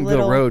And that's there's a Keatonville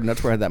little- Road, and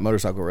that's where I had that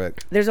motorcycle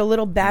wreck. There's a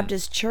little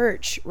Baptist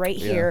church right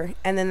Yeah. here.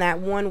 And then that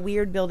one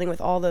weird building with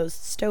all those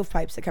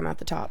stovepipes that come out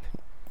the top.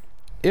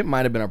 It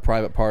might have been a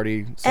private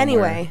party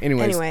somewhere.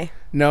 Anyway.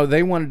 No,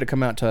 they wanted to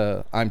come out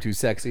to I'm Too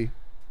Sexy.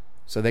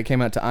 So they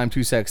came out to I'm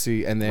Too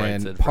Sexy and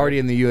then Said Party Fred.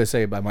 in the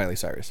USA by Miley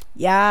Cyrus.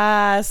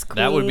 Yes, queen.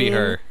 That would be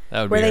her.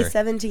 That would Were be they her.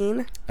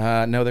 17?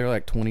 No, they were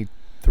like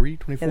 23,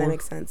 24. Yeah, that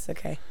makes sense.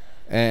 Okay.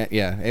 And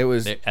yeah, it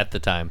was at the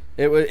time.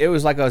 it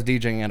was like I was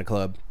DJing at a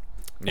club.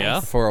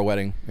 Yeah. For a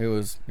wedding. It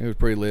was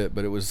pretty lit,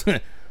 but it was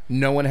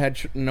no one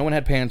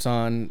had pants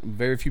on.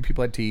 Very few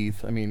people had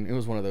teeth. I mean, it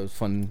was one of those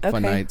fun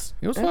nights.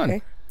 It was fun.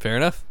 Okay. Fair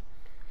enough.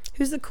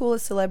 Who's the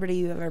coolest celebrity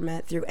you've ever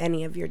met through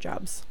any of your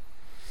jobs?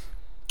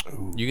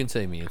 You can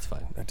say me. It's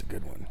fine. That's a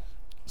good one.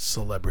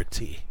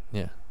 Celebrity.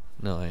 Yeah.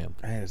 No, I am.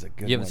 That is a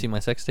good You haven't one. seen my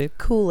sex tape?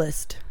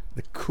 Coolest.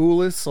 The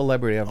coolest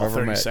celebrity I've All ever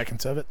 30 met.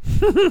 seconds of it.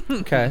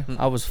 Okay,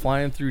 I was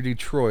flying through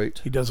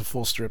Detroit. He does a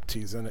full strip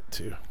tease in it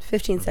too.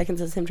 15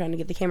 seconds is him trying to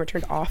get the camera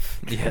turned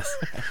off. Yes.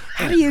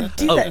 How do you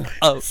do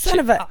that? Son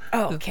of a.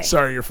 Oh, okay.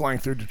 Sorry, you're flying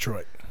through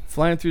Detroit.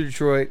 Flying through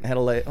Detroit, had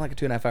like a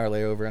 2.5 hour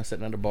layover. I'm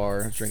sitting at a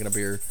bar, drinking a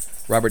beer.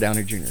 Robert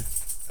Downey Jr.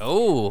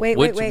 Oh, Wait,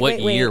 what wait,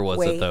 year was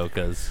wait. it though?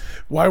 Because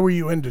Why were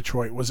you in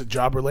Detroit? Was it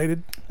job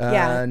related?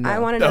 Yeah, No. I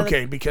want to know.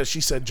 Okay, because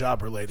she said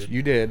job related.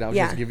 You did. I was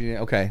Yeah. just giving you.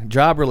 Okay,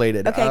 job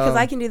related. Okay, because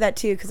I can do that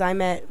too. Because I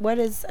met. What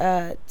is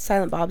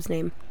Silent Bob's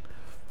name?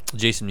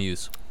 Jason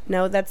Mewes.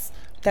 No, that's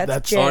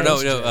That's- Jay. Oh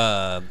no, Jay.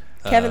 no.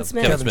 Kevin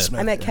Smith. Kevin Smith.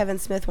 I met yeah. Kevin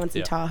Smith once in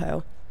Yeah.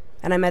 Tahoe,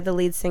 and I met the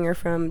lead singer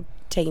from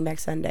Taking Back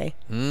Sunday,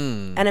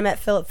 Mm. and I met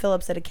Philip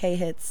Phillips at a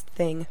K-Hits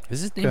thing.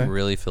 Is his name Okay.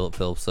 really Philip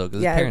Phillips though?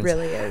 Because Yeah, his it parents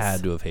really is.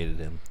 had to have hated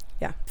him.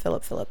 Yeah,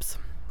 Philip Phillips.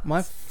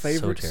 My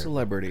favorite terrible.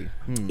 celebrity.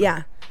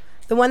 Yeah,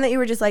 the one that you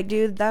were just like,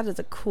 dude, that is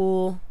a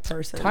cool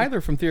person.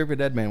 Tyler from Theory of a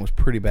Dead Man was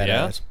pretty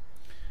badass.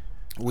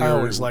 We I were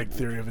always liked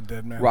Theory of a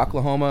Dead Man.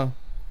 Rocklahoma.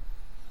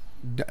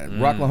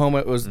 Rocklahoma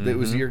it was the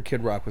year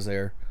Kid Rock was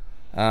there.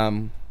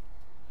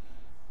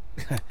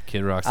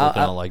 Kid Rock's I'll-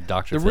 looking all like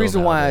Dr. The Phil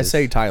reason why I nowadays.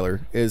 say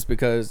Tyler is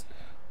because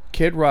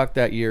Kid Rock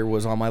that year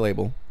was on my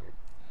label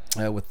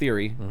with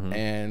Theory,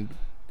 and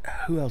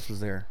who else was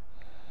there?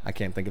 I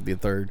can't think of the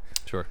third.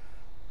 Sure.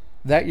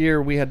 That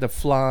year we had to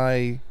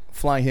fly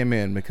him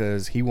in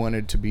because he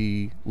wanted to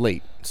be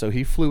late, so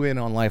he flew in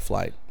on Life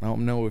Flight. I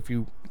don't know if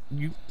you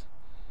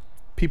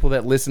people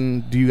that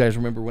listen, do you guys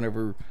remember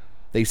whenever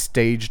they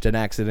staged an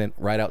accident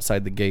right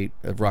outside the gate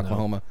of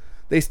Rocklahoma?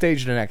 They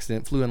staged an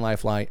accident, flew in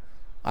Life Flight.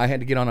 I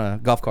had to get on a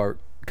golf cart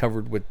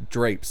covered with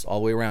drapes all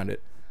the way around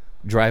it,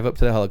 drive up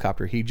to the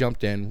helicopter. He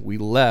jumped in. We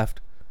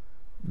left.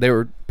 They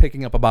were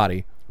picking up a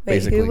body, Wait,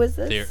 basically. who was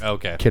this? There-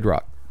 okay. Kid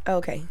Rock.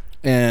 Okay.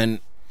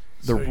 And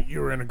So you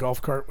were in a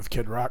golf cart with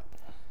Kid Rock.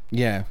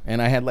 yeah,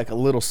 and I had like a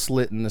little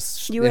slit in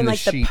the You were in the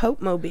like the sheet. Pope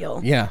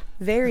Mobile. Yeah.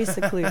 Very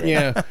secluded.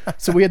 Yeah.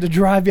 So we had to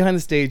drive behind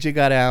the stage. It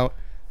got out,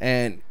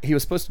 and he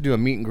was supposed to do a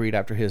meet and greet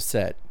after his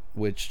set,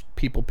 which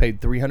people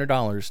paid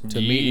 $300 to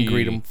meet and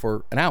greet him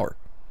for an hour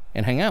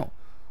and hang out.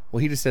 Well,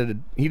 he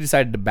decided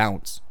to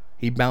bounce.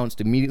 He bounced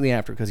immediately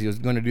after because he was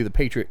going to do the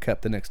Patriot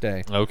Cup the next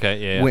day. Okay.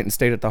 Yeah. Went and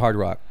stayed at the Hard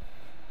Rock.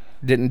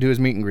 Didn't do his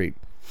meet and greet.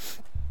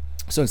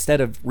 So instead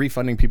of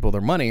refunding people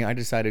their money, I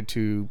decided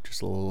to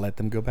just let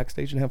them go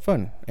backstage and have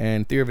fun.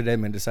 And Theory of a Dead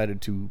Man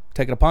decided to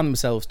take it upon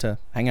themselves to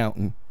hang out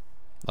and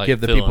Like give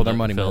the fill people in their the-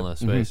 money fill in back.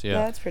 the space. Yeah.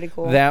 That's pretty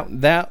cool.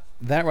 That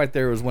right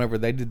there was whenever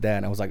they did that,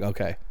 and I was like,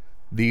 okay,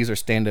 these are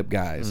stand-up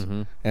guys.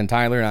 And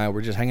Tyler and I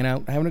were just hanging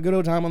out, having a good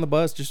old time on the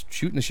bus, just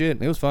shooting the shit.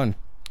 It was fun.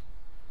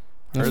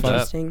 It was Heard fun. that.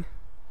 Interesting.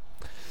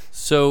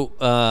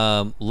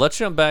 So let's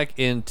jump back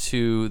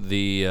into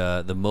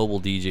the mobile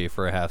DJ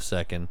for a half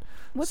second.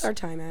 What's our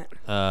time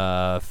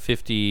at?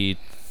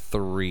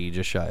 53,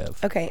 just shy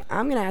of. Okay,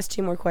 I'm gonna ask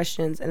 2 more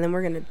questions, and then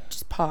we're gonna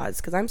just pause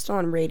because I'm still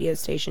on radio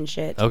station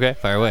shit. Okay,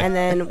 fire away. And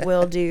then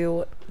we'll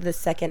do the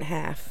second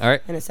half. All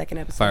right. In a second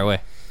episode. Fire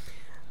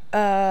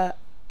away.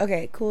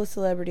 Okay, coolest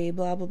celebrity,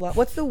 blah blah blah.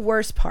 What's the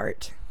worst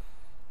part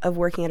of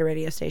working at a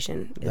radio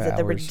station? Is The it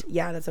the hours.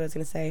 yeah? That's what I was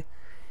gonna say.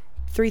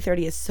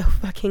 3:30 is so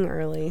fucking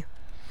early.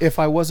 If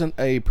I wasn't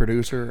a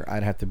producer,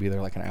 I'd have to be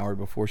there like an hour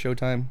before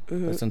showtime.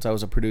 But since I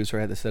was a producer,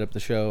 I had to set up the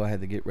show. I had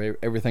to get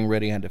everything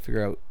ready. I had to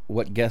figure out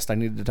what guest I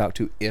needed to talk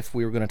to if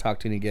we were going to talk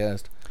to any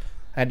guest.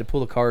 I had to pull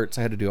the carts.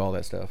 I had to do all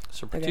that stuff.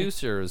 So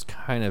producer is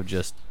kind of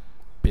just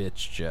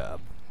bitch job.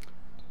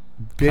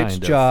 Bitch Kind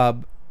of.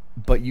 job,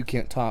 but you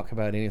can't talk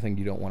about anything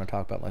you don't want to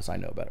talk about unless I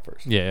know about it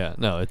first. Yeah.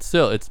 No, it's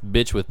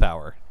bitch with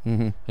power.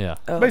 Mm-hmm. Yeah.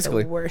 Oh,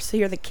 Basically. the worst. So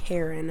you're the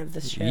Karen of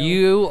the show.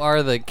 You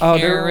are the Oh,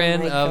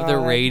 Karen Oh my of the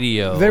God.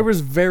 radio. There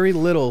was very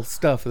little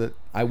stuff that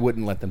I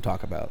wouldn't let them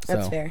talk about.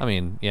 That's so. fair. I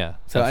mean, yeah.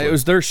 So it absolutely.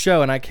 was their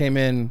show, and I came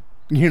in,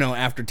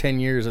 after 10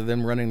 years of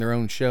them running their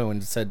own show,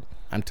 and said,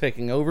 "I'm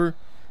taking over."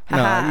 No,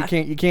 Haha.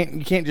 you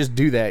can't just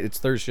do that. It's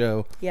their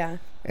show. Yeah.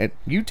 And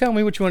you tell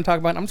me what you want to talk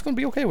about, and I'm just going to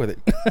be okay with it.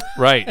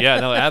 Right. Yeah.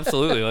 No.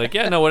 Absolutely. Like,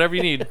 yeah. No. Whatever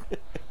you need.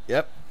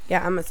 Yep. Yeah,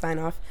 I'm gonna sign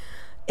off.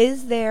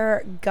 Is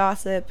there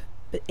gossip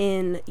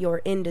in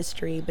your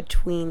industry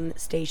between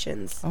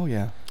stations? Oh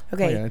yeah.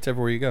 Okay. Oh, yeah. It's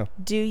everywhere you go.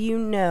 Do you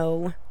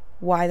know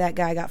why that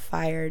guy got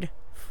fired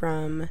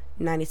from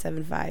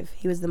 97.5?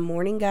 He was the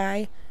morning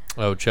guy.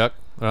 Oh, Chuck.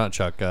 Not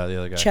Chuck. The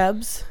other guy.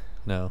 Chubbs?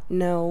 No.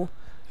 No.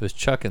 It was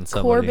Chuck and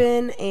somebody.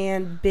 Corbin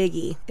and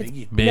Biggie.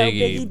 Biggie. No,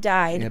 Biggie. Biggie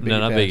died. Yeah, No,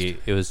 not passed. Biggie.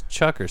 It was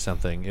Chuck or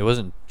something. It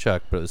wasn't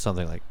Chuck, but it was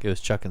something like it was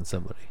Chuck and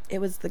somebody. It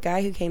was the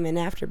guy who came in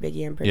after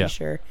Biggie, I'm pretty Yeah.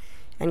 sure.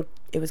 and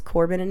it was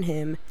Corbin and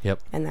him Yep.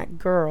 and that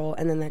girl,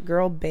 and then that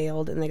girl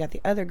bailed, and they got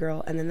the other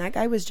girl, and then that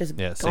guy was just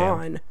Yeah, Sam.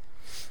 gone.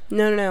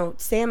 No.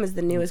 Sam is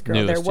the newest girl.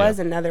 Newest, there was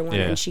yeah. another one,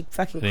 Yeah. and she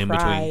fucking In between.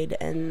 cried,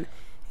 and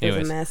it was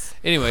Anyways. a mess.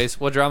 Anyways,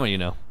 what drama you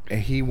know?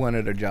 He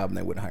wanted a job and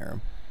they wouldn't hire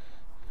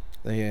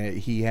him.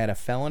 He had a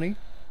felony,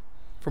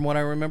 from what I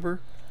remember.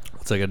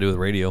 What's that got to do with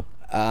radio?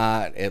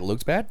 It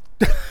looks bad.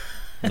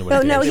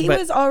 Nobody No, cares. he But-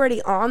 was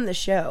already on the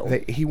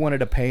show. He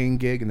wanted a paying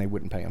gig and they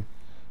wouldn't pay him.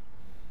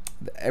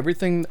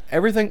 Everything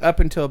up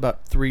until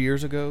about 3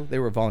 years ago, they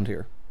were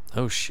volunteer.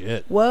 Oh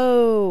shit.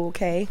 Whoa,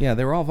 okay. Yeah,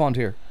 they were all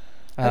volunteer.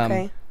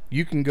 Okay.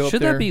 You can go Should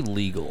up there. that be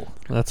legal?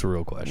 That's a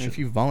real question. If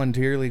you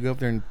voluntarily go up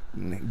there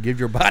and give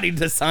your body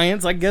to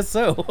science, I guess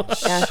so.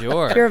 Yeah.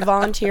 Sure. If you're a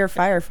volunteer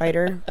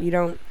firefighter, you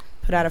don't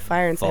put out a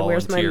fire and say,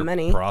 "Where's my Volunteer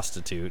money?"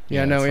 prostitute.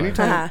 Yeah, no. it's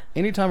fine.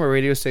 Anytime a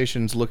radio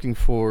station's looking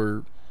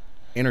for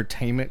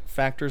entertainment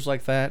factors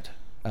like that,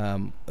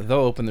 they'll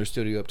open their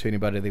studio up to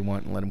anybody they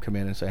want and let them come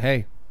in and say,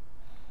 "Hey,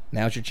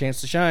 now's your chance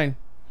to shine."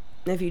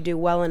 If you do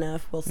well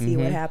enough, we'll see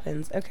Mm-hmm. what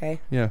happens. Okay.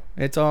 Yeah,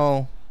 it's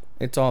all.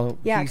 Yeah,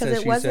 he because said,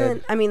 it she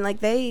wasn't. said. I mean, like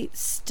they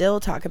still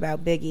talk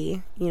about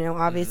Biggie. You know,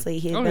 obviously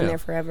he had Oh, been yeah. there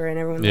forever, and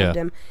everyone Yeah. loved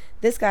him.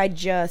 This guy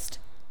just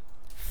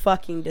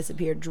fucking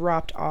disappeared,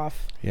 dropped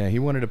off. Yeah, he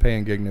wanted a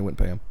paying gig and they wouldn't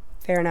pay him.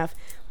 Fair enough.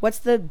 What's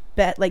the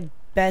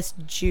best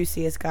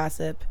juiciest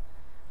gossip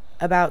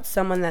about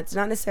someone that's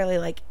not necessarily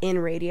like in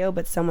radio,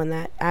 but someone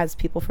that, as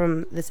people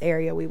from this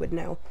area, we would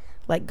know,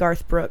 like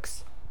Garth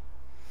Brooks,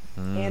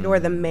 and or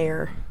the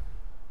mayor.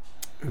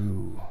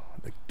 Ooh,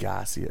 the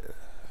gossiest.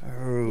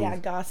 Oh. Yeah,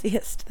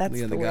 gossiest. That's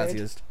Yeah, the the word.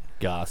 gossiest.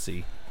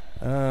 Gossy.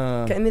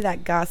 Give me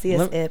that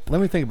gossiest ip.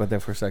 Let me think about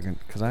that for a second,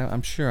 because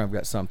I'm sure I've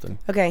got something.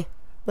 Okay,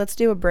 let's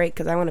do a break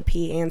because I want to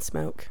pee and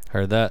smoke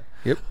Heard that?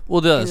 Yep. We'll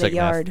do that in in the the second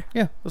half. yard.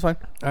 Yeah, that's fine.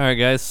 All right,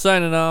 guys.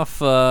 Signing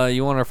off.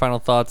 You want our final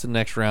thoughts in the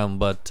next round,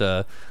 but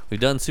we've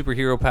done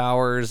superhero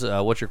powers.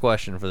 What's your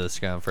question for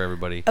this round for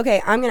everybody?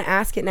 Okay, I'm going to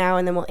ask it now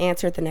and then we'll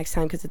answer it the next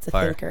time because it's a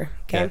Fire. thinker.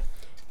 Okay? Okay.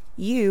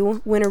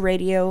 You win a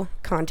radio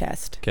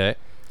contest. Okay.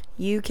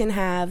 You can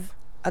have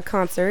a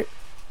concert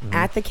Mm-hmm.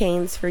 at the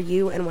Canes for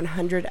you and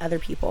 100 other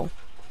people.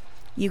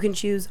 You can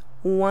choose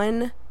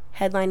one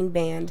headlining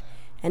band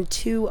and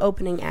 2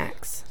 opening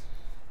acts.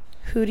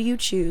 Who do you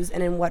choose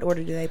and in what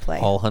order do they play?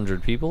 All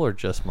 100 people or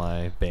just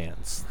my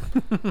bands?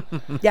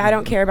 Yeah, I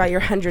don't care about your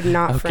 100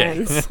 not Okay.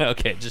 friends.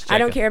 Okay, just I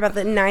don't checking. care about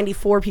the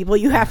 94 people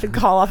you have to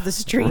call off the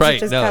street to Right,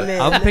 just no, come in.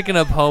 I'm picking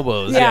up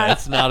hobos. Yeah, Yeah.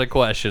 that's not a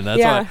question. That's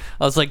Yeah. why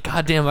I was like,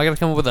 God damn, I gotta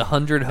come up with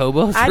 100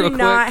 hobos I real do quick.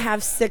 not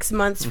have 6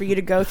 months for you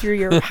to go through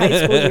your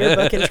high school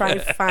yearbook and try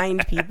and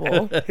find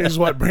people. Here's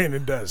what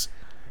Brandon does.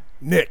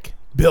 Nick,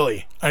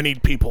 Billy, I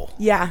need people.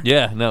 Yeah.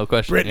 Yeah, no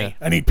question. Brittany,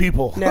 I need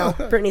people. No,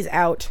 Brittany's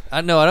out.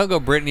 I don't go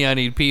Brittany, I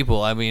need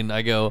people. I mean,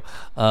 I go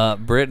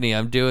Brittany,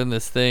 I'm doing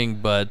this thing,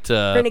 but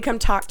Brittany, come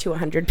talk to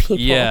 100 people.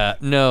 yeah,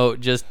 no,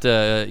 just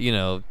let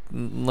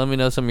me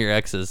know some of your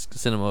exes.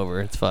 Send them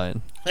over. It's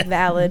fine.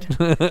 Valid.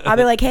 I'll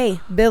be like, hey,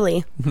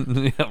 Billy,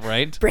 Yeah,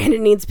 right?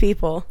 Brandon needs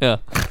people. Yeah.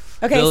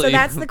 Okay, so Billy-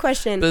 that's the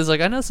question. But it's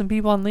like, I know some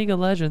people on League of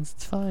Legends.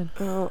 It's fine.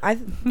 Oh,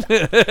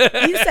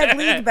 you said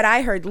league, but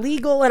I heard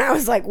legal, and I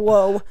was like,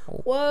 whoa.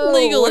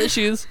 Legal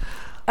issues.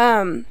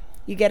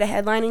 You get a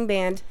headlining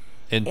band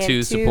And and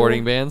 2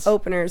 supporting bands.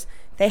 openers.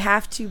 They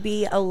have to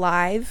be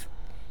alive,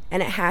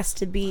 and it has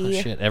to Oh,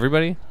 be shit.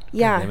 Everybody?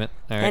 yeah, God damn it.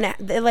 All right.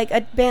 and like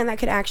a band that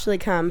could actually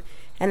come,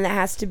 and that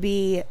has to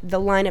be the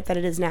lineup that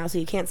it is now. So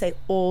you can't say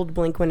old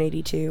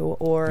Blink-182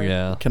 or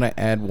Yeah. Can I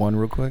add one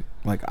real quick?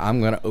 Like, I'm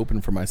going to open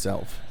for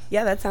myself.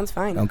 Yeah, that sounds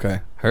fine.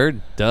 Okay.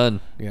 Heard. Done.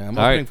 Yeah, I'm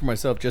All opening right. for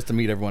myself just to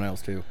meet everyone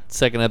else, too.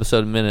 Second episode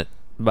in a minute.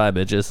 Bye,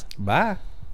 bitches. Bye.